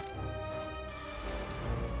say.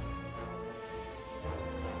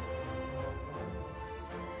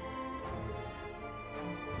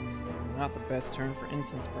 Not the best turn for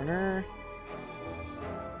Incense Burner.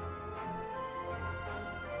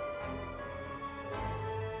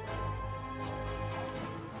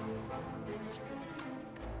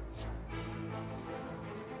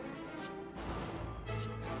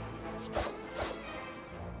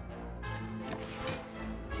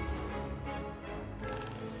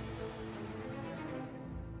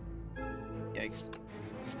 Yikes.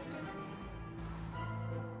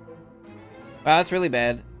 Wow, that's really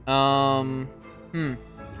bad.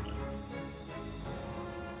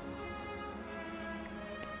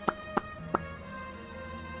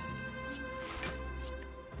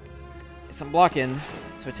 Get some blocking.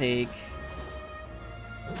 So I take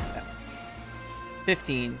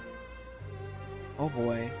 15. Oh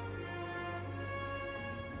boy.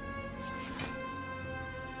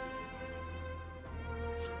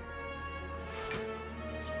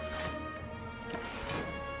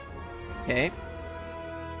 Okay.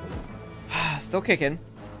 Still kicking.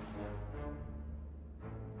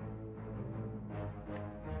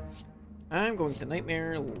 I'm going to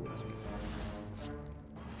Nightmare.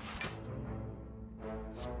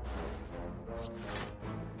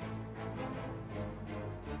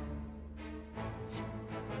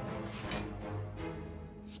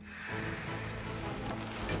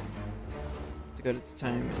 To go to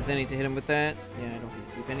time. Is any to hit him with that? Yeah, I don't get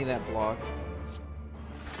to keep any of that block.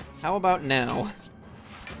 How about now?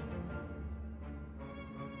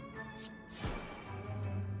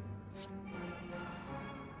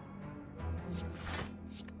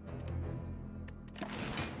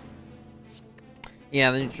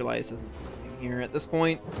 Yeah, the neutralize isn't anything here at this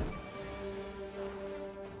point.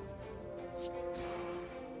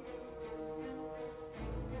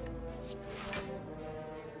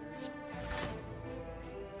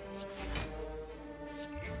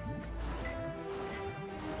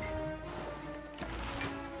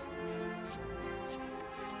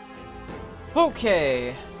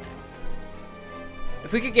 Okay.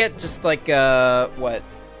 If we could get just like what?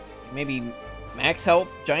 Maybe max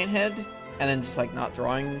health giant head? And then just like not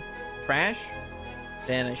drawing trash,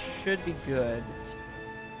 then I should be good.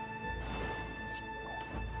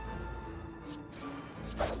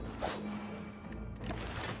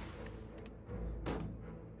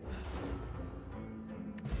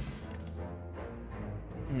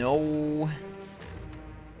 No.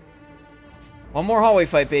 One more hallway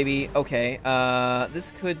fight, baby. Okay, this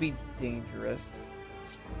could be dangerous.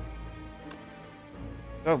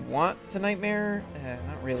 Do I want to Nightmare?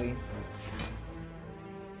 Not really.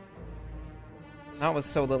 Not with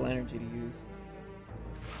so little energy to use.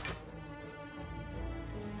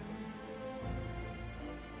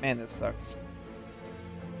 Man, this sucks.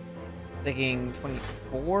 Taking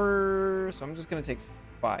 24, so I'm just gonna take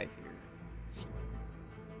 5 here.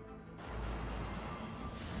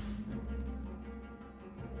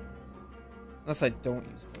 Unless I don't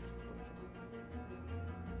use it.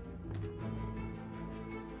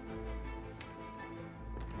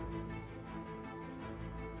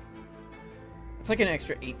 It's like an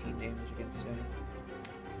extra 18 damage against him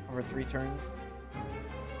over 3 turns.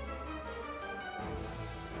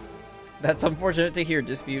 That's unfortunate to hear,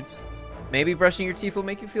 Disputes. Maybe brushing your teeth will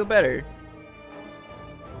make you feel better.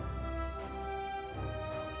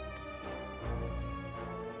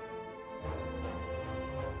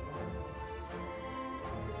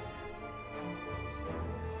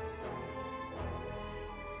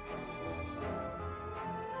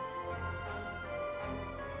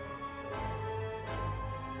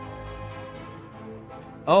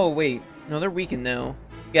 Oh, wait. No, they're weakened now.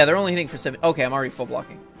 Yeah, they're only hitting for 7. Okay, I'm already full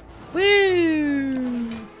blocking.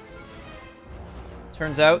 Woo!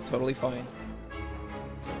 Turns out, totally fine.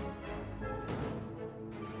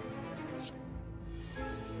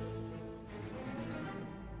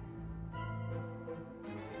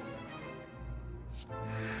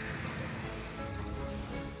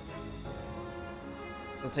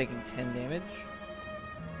 Still taking 10 damage.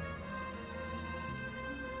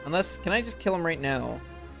 Unless, can I just kill him right now?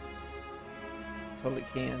 Totally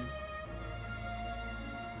can.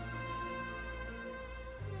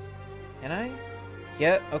 Can I?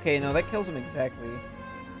 Yeah, okay, no, that kills him exactly.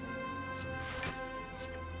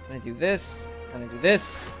 Then I do this, then I do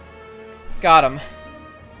this. Got him.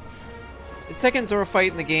 The second Zoro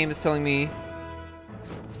fight in the game is telling me...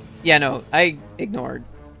 Yeah, no, I ignored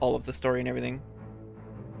all of the story and everything.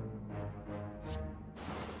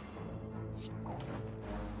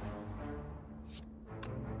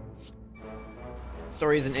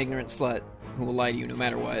 Story is an ignorant slut who will lie to you no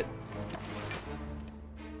matter what.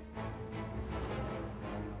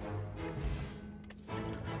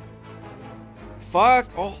 Fuck!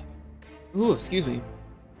 Oh! Ooh, excuse me.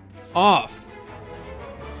 Off!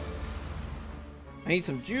 I need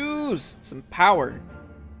some juice! Some power!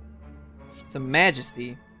 Some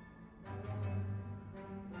majesty.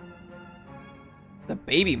 The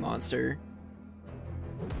baby monster?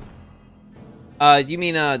 Do you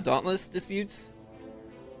mean, Dauntless Disputes?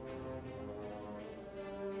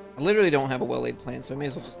 I literally don't have a well-laid plan, so I may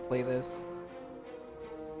as well just play this.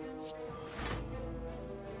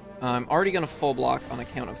 I'm already gonna full block on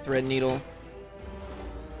account of Thread Needle.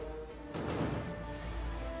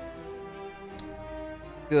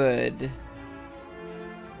 Good.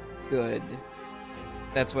 Good.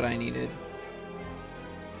 That's what I needed.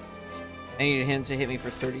 I needed him to hit me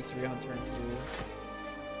for 33 on turn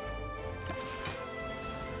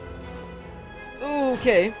 2.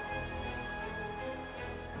 Okay.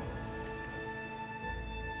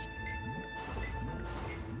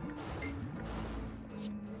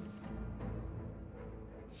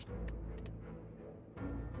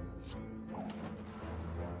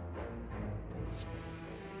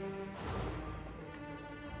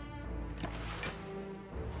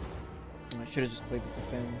 I should have just played the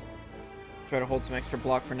defend. Try to hold some extra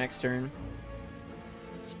block for next turn.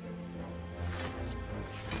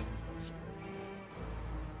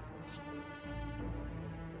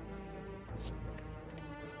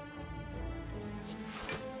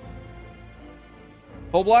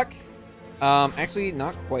 Full block? Actually,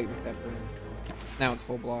 not quite with that burn. Now it's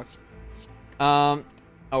full block. Oh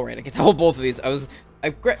right, I get to hold both of these. I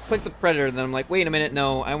clicked the Predator, and then I'm like, wait a minute,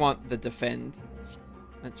 no, I want the defend.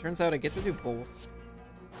 And it turns out I get to do both.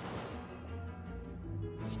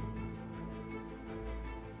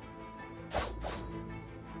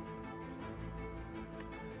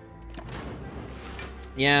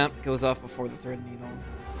 Yeah, goes off before the Thread Needle.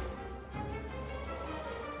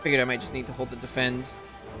 Figured I might just need to hold the defend.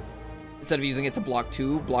 Instead of using it to block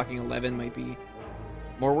 2, blocking 11 might be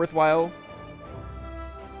more worthwhile.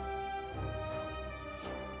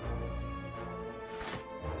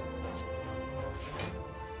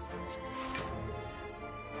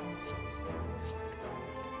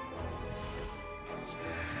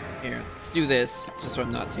 Here, let's do this, just so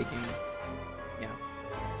I'm not taking... Yeah.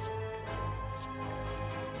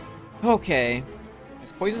 Okay.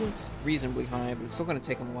 His poison's reasonably high, but it's still gonna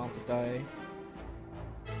take him a while to die.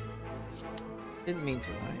 Didn't mean to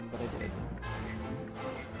lie, but I did.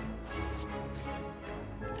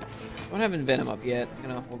 Don't have Envenom up yet. I'm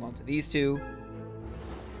gonna hold on to these two.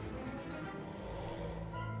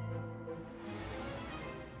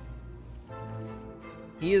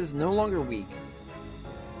 He is no longer weak.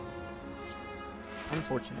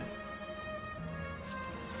 Unfortunate.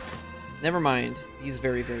 Never mind. He's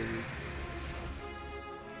very, very weak.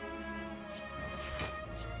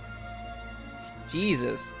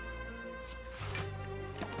 Jesus.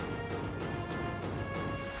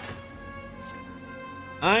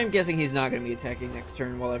 I'm guessing he's not going to be attacking next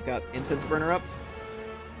turn while I've got Incense Burner up.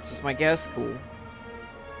 It's just my guess. Cool.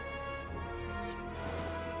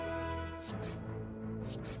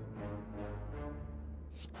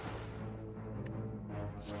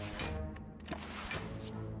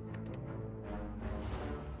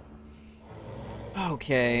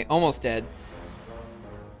 Okay, almost dead.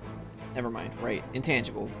 Never mind. Right,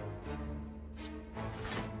 intangible.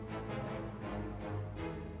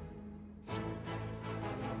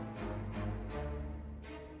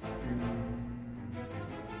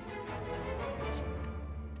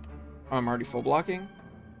 Oh, I'm already full blocking?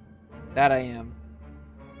 That I am.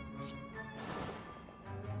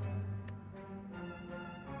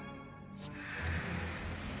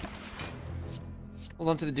 Hold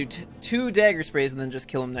on to the dude. Two dagger sprays and then just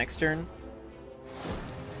kill him next turn.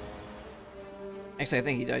 Actually, I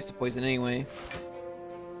think he dies to poison anyway.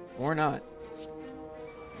 Or not.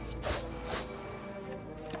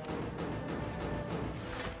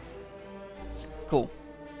 Cool.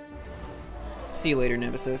 See you later,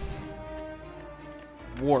 Nemesis.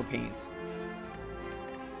 War paint.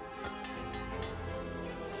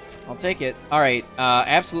 I'll take it. Alright,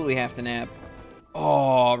 absolutely have to nap.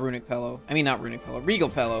 Oh, Runic Pillow. I mean, not Runic Pillow. Regal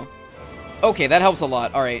Pillow. Okay, that helps a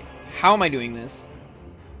lot. Alright, how am I doing this?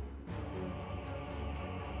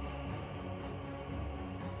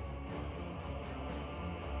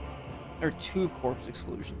 There are 2 corpse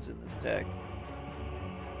exclusions in this deck.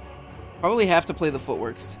 Probably have to play the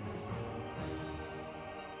footworks.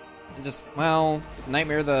 And just, well,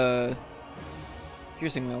 Nightmare the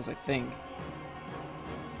piercing wheels, I think.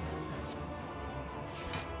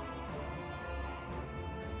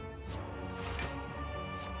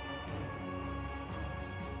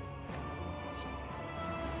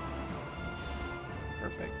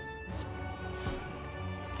 Perfect.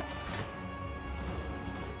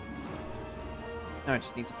 Now I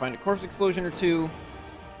just need to find a corpse explosion or 2.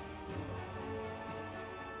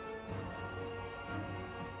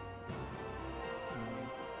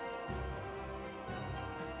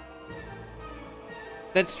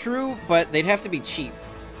 That's true, but they'd have to be cheap.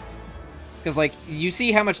 Because, like, you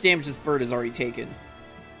see how much damage this bird has already taken.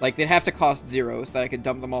 Like, they'd have to cost 0 so that I could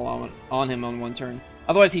dump them all on him on one turn.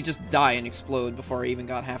 Otherwise, he'd just die and explode before I even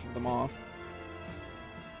got half of them off.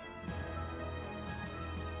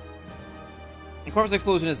 And Corpse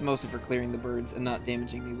Explosion is mostly for clearing the birds and not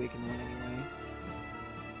damaging the Awakened one anyway.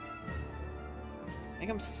 I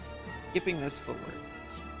think I'm skipping this footwork.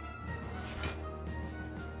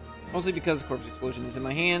 Mostly because Corpse Explosion is in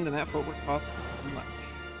my hand, and that footwork costs much.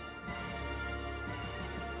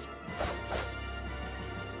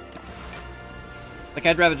 Like,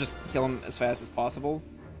 I'd rather just kill him as fast as possible.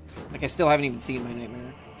 Like, I still haven't even seen my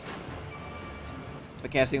Nightmare.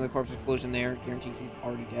 But casting the Corpse Explosion there guarantees he's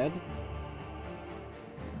already dead.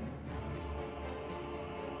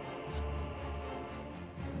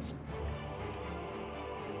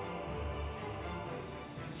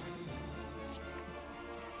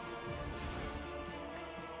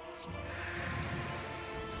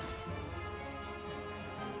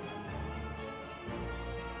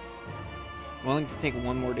 Willing to take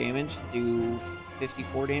 1 more damage to do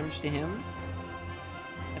 54 damage to him?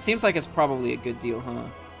 It seems like it's probably a good deal, huh?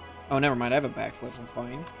 Oh, never mind. I have a backflip. I'm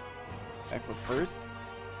fine. Backflip first.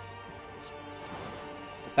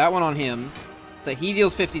 Put that one on him. So he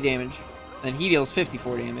deals 50 damage. Then he deals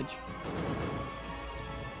 54 damage.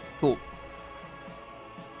 Cool.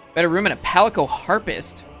 Better room and a Palico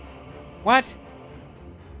Harpist. What?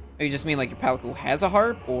 Oh, you just mean like your Palico has a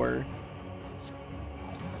harp, or...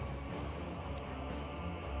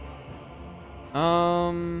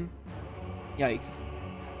 Yikes.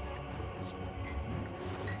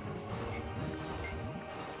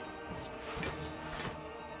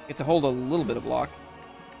 Get to hold a little bit of block.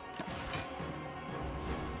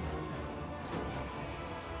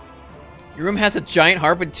 Your room has a giant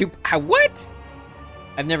harp with 2... What?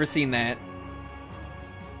 I've never seen that.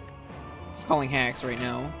 I'm calling hacks right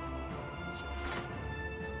now.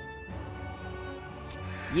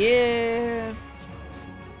 Yeah.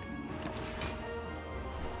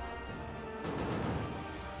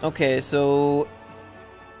 Okay, so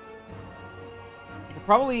I could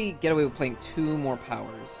probably get away with playing 2 more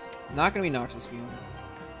powers. Not gonna be Noxus Fumes.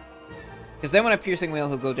 Because then when I Piercing Wail,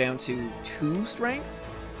 he'll go down to 2 strength.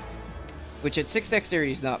 Which at 6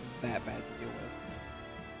 dexterity is not that bad to deal with.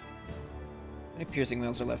 How many Piercing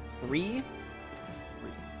Wails are left? 3? 3.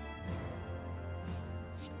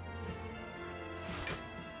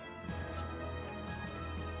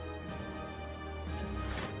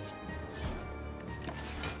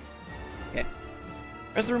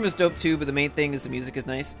 Rest of the room is dope too, but the main thing is the music is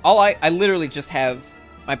nice. I literally just have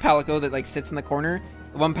my Palico that like sits in the corner.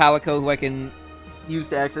 The one Palico who I can use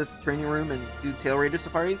to access the training room and do Tail Raider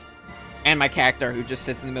safaris. And my Cactar who just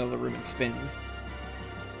sits in the middle of the room and spins.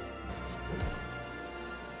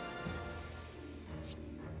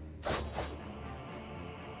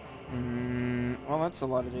 Well, that's a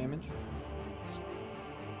lot of damage.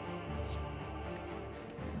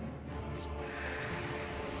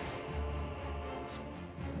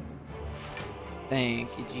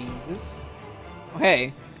 Thank you, Jesus. Oh,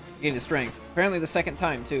 hey. Gained a strength. Apparently the second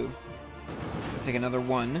time, too. I'll take another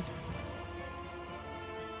one.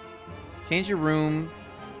 Change your room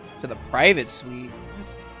to the private suite. What?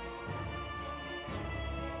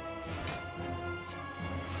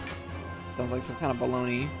 Sounds like some kind of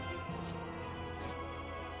baloney.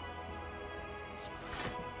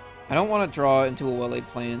 I don't want to draw into a well-laid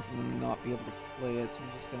plant and then not be able to play it, so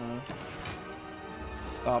I'm just gonna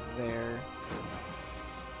stop there.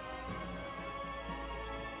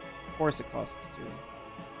 Of course it costs 2.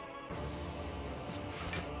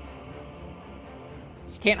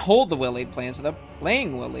 Can't hold the well-laid plants without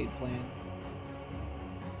playing well-laid plants.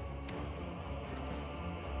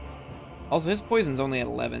 Also, his poison's only at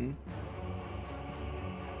 11.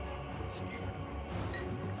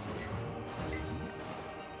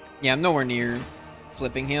 Yeah, I'm nowhere near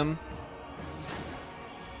flipping him.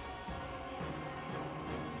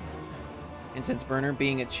 Incense Burner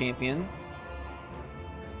being a champion.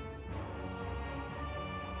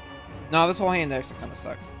 No, this whole hand actually kind of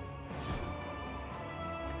sucks.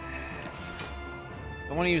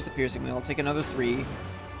 I want to use the piercing wheel. I'll take another 3.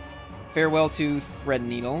 Farewell to Thread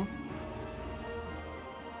Needle.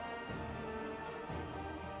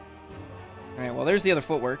 Alright, well, there's the other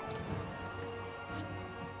footwork.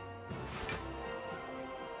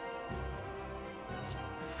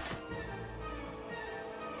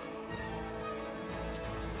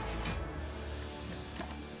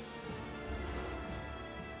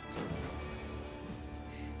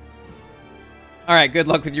 Alright, good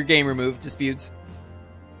luck with your game remove disputes.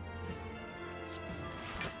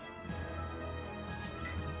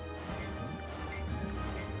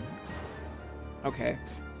 Okay.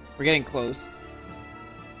 We're getting close.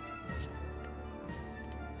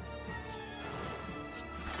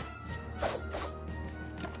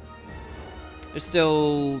 There's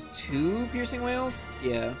still 2 piercing whales?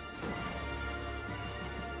 Yeah.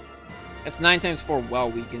 That's 9 times 4 wow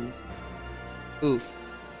weakened. Oof.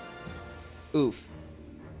 Oof.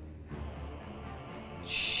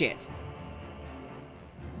 Shit.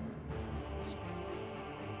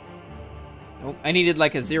 Nope. I needed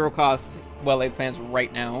like a 0 cost well-laid plans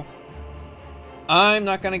right now. I'm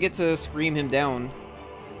not gonna get to scream him down.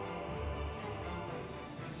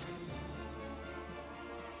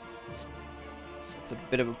 It's a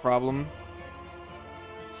bit of a problem.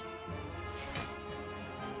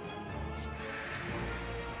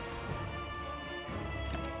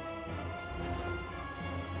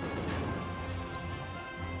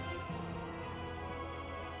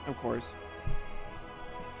 Of course.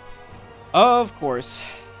 Of course.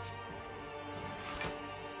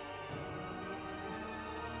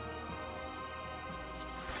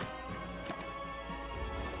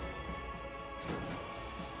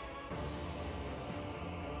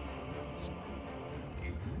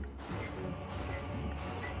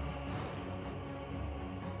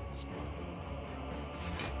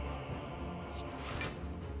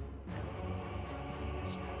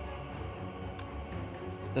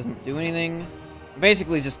 Doesn't do anything.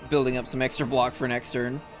 Basically just building up some extra block for next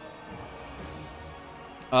turn.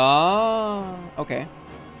 Oh, okay.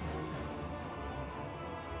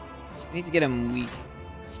 I need to get him weak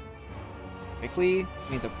quickly.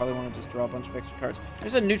 Means I probably want to just draw a bunch of extra cards.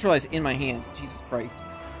 There's a neutralize in my hand. Jesus Christ.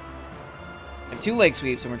 I have 2 leg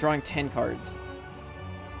sweeps and we're drawing 10 cards.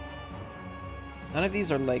 None of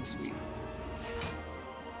these are leg sweep.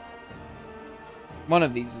 One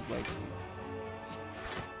of these is leg sweep.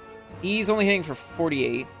 He's only hitting for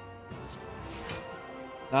 48.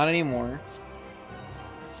 Not anymore.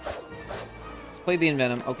 Let's play the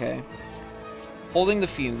Envenom. Okay. Holding the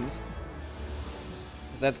Fumes.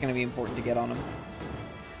 Because that's going to be important to get on him.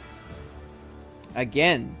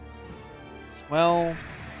 Again. Well,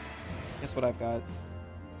 guess what I've got.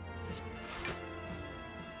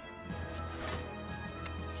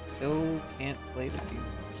 Still can't play the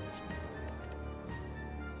Fumes.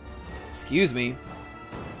 Excuse me.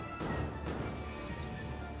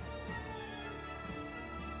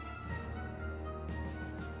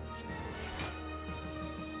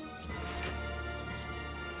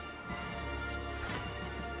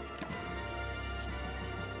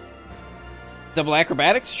 Double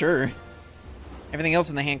acrobatics? Sure. Everything else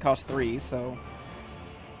in the hand costs 3, so.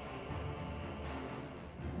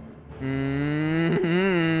 Yeah,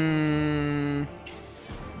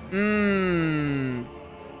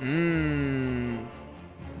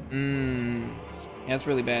 that's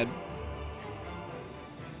really bad.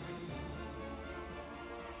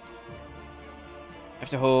 I have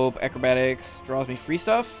to hope acrobatics draws me free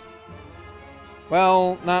stuff.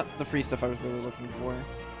 Well, not the free stuff I was really looking for.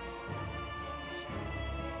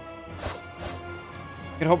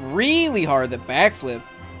 could hope really hard that backflip.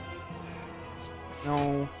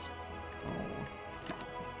 No. Oh.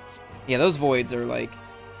 Yeah, those voids are like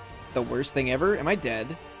the worst thing ever. Am I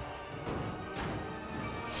dead?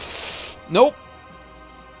 Nope.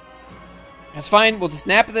 That's fine. We'll just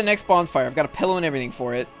nap at the next bonfire. I've got a pillow and everything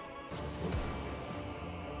for it.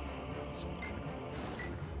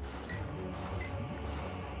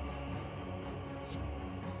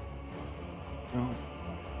 Oh.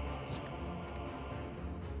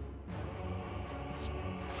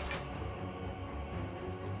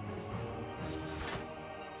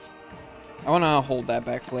 I want to hold that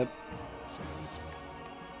backflip.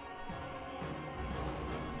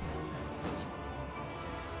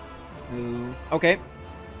 Ooh. Okay.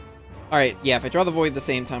 Alright, yeah, if I draw the void at the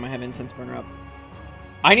same time, I have Incense Burner up.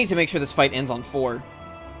 I need to make sure this fight ends on 4.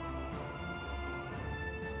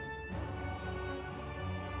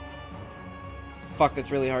 Fuck,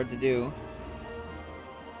 that's really hard to do.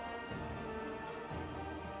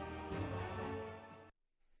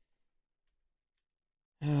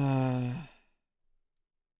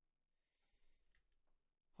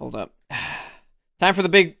 Hold up. Time for the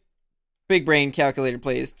big brain calculator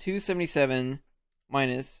plays. 277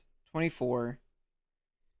 minus 24.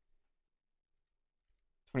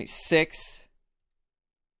 26.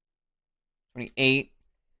 28.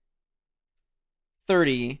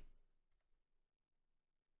 30.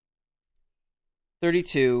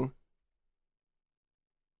 32.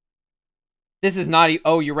 This is not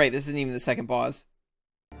oh, you're right. This isn't even the second boss.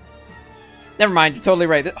 Never mind, you're totally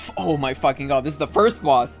right. Oh my fucking god, this is the first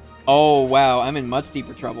boss. Oh wow, I'm in much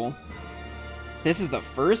deeper trouble. This is the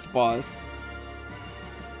first boss.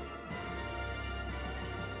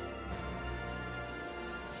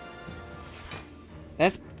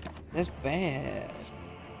 That's bad.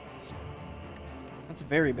 That's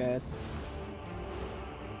very bad.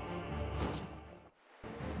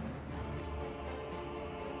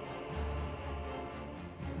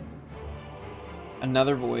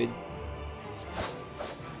 Another void.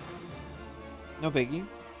 No biggie.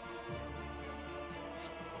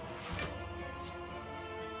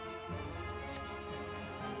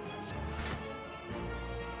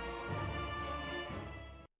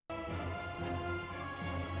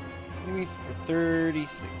 Maybe for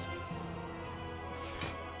 36.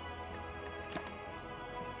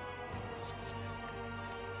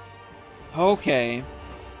 Okay.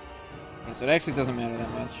 Yeah, so it actually doesn't matter that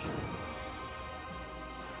much.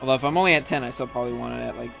 Although if I'm only at 10, I still probably want it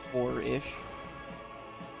at like 4-ish.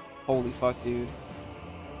 Holy fuck, dude.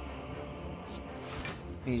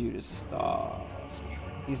 I need you to stop.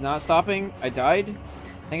 He's not stopping? I died?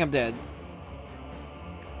 I think I'm dead.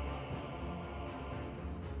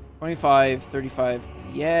 25, 35.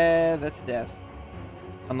 Yeah, that's death.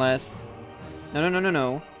 Unless...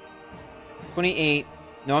 No. 28.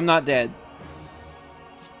 No, I'm not dead.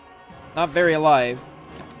 Not very alive.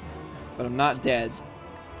 But I'm not dead.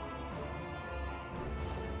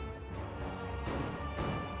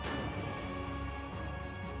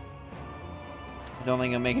 I don't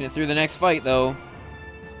think I'm making it through the next fight, though.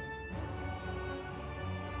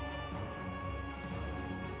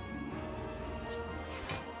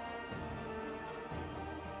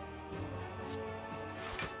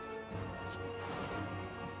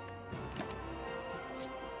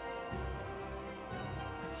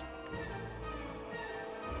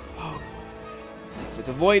 Oh. Puts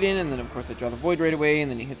a void in, and then of course I draw the void right away,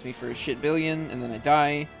 and then he hits me for a shit billion, and then I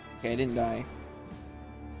die. Okay, I didn't die.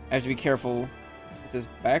 I have to be careful. This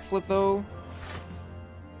backflip though.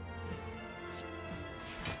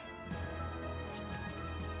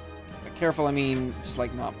 By careful, I mean just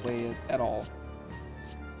like not play it at all.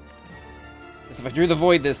 Because if I drew the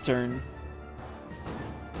void this turn,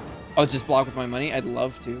 I'll just block with my money. I'd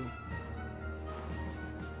love to.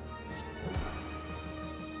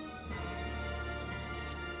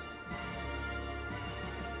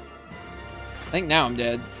 I think now I'm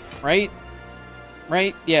dead, right?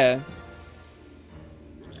 Right? Yeah.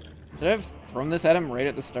 Should I have thrown this at him right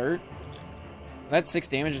at the start? That 6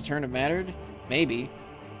 damage a turn have mattered? Maybe.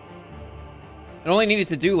 It only needed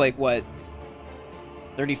to do, like, what?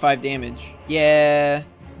 35 damage. Yeah.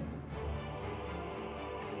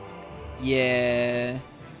 Yeah.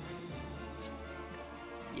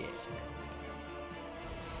 Yeah.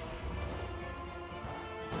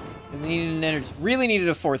 Really needed an energy. Really needed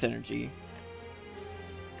a 4th energy.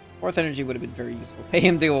 4th energy would have been very useful. Pay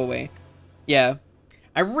him to go away. Yeah.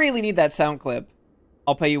 I really need that sound clip.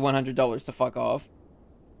 I'll pay you $100 to fuck off.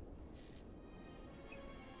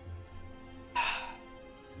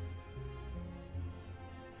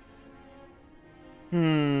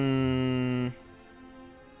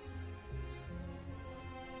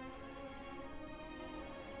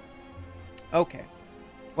 Okay.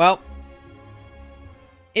 Well,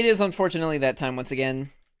 it is unfortunately that time once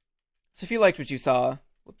again. So if you liked what you saw,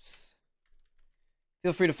 whoops,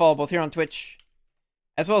 feel free to follow both here on Twitch,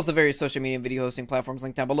 as well as the various social media and video hosting platforms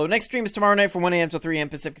linked down below. Next stream is tomorrow night from 1 a.m. to 3 a.m.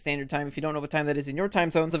 Pacific Standard Time. If you don't know what time that is in your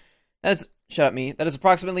time zones, that is, shut up me, that is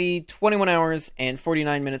approximately 21 hours and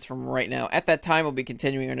 49 minutes from right now. At that time, we'll be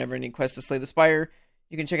continuing our never-ending quest to slay the Spire.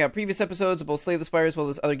 You can check out previous episodes of both Slay the Spire as well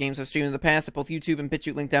as other games I've streamed in the past at both YouTube and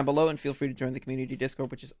BitChute linked down below, and feel free to join the community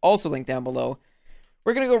Discord, which is also linked down below.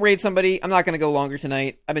 We're going to go raid somebody. I'm not going to go longer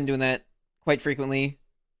tonight. I've been doing that quite frequently.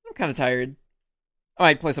 I'm kind of tired. I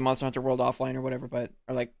might play some Monster Hunter World offline or whatever, but,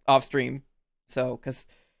 or like off stream. So, because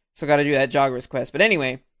still got to do that Jogger's quest. But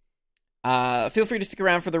anyway, feel free to stick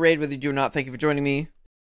around for the raid, whether you do or not. Thank you for joining me.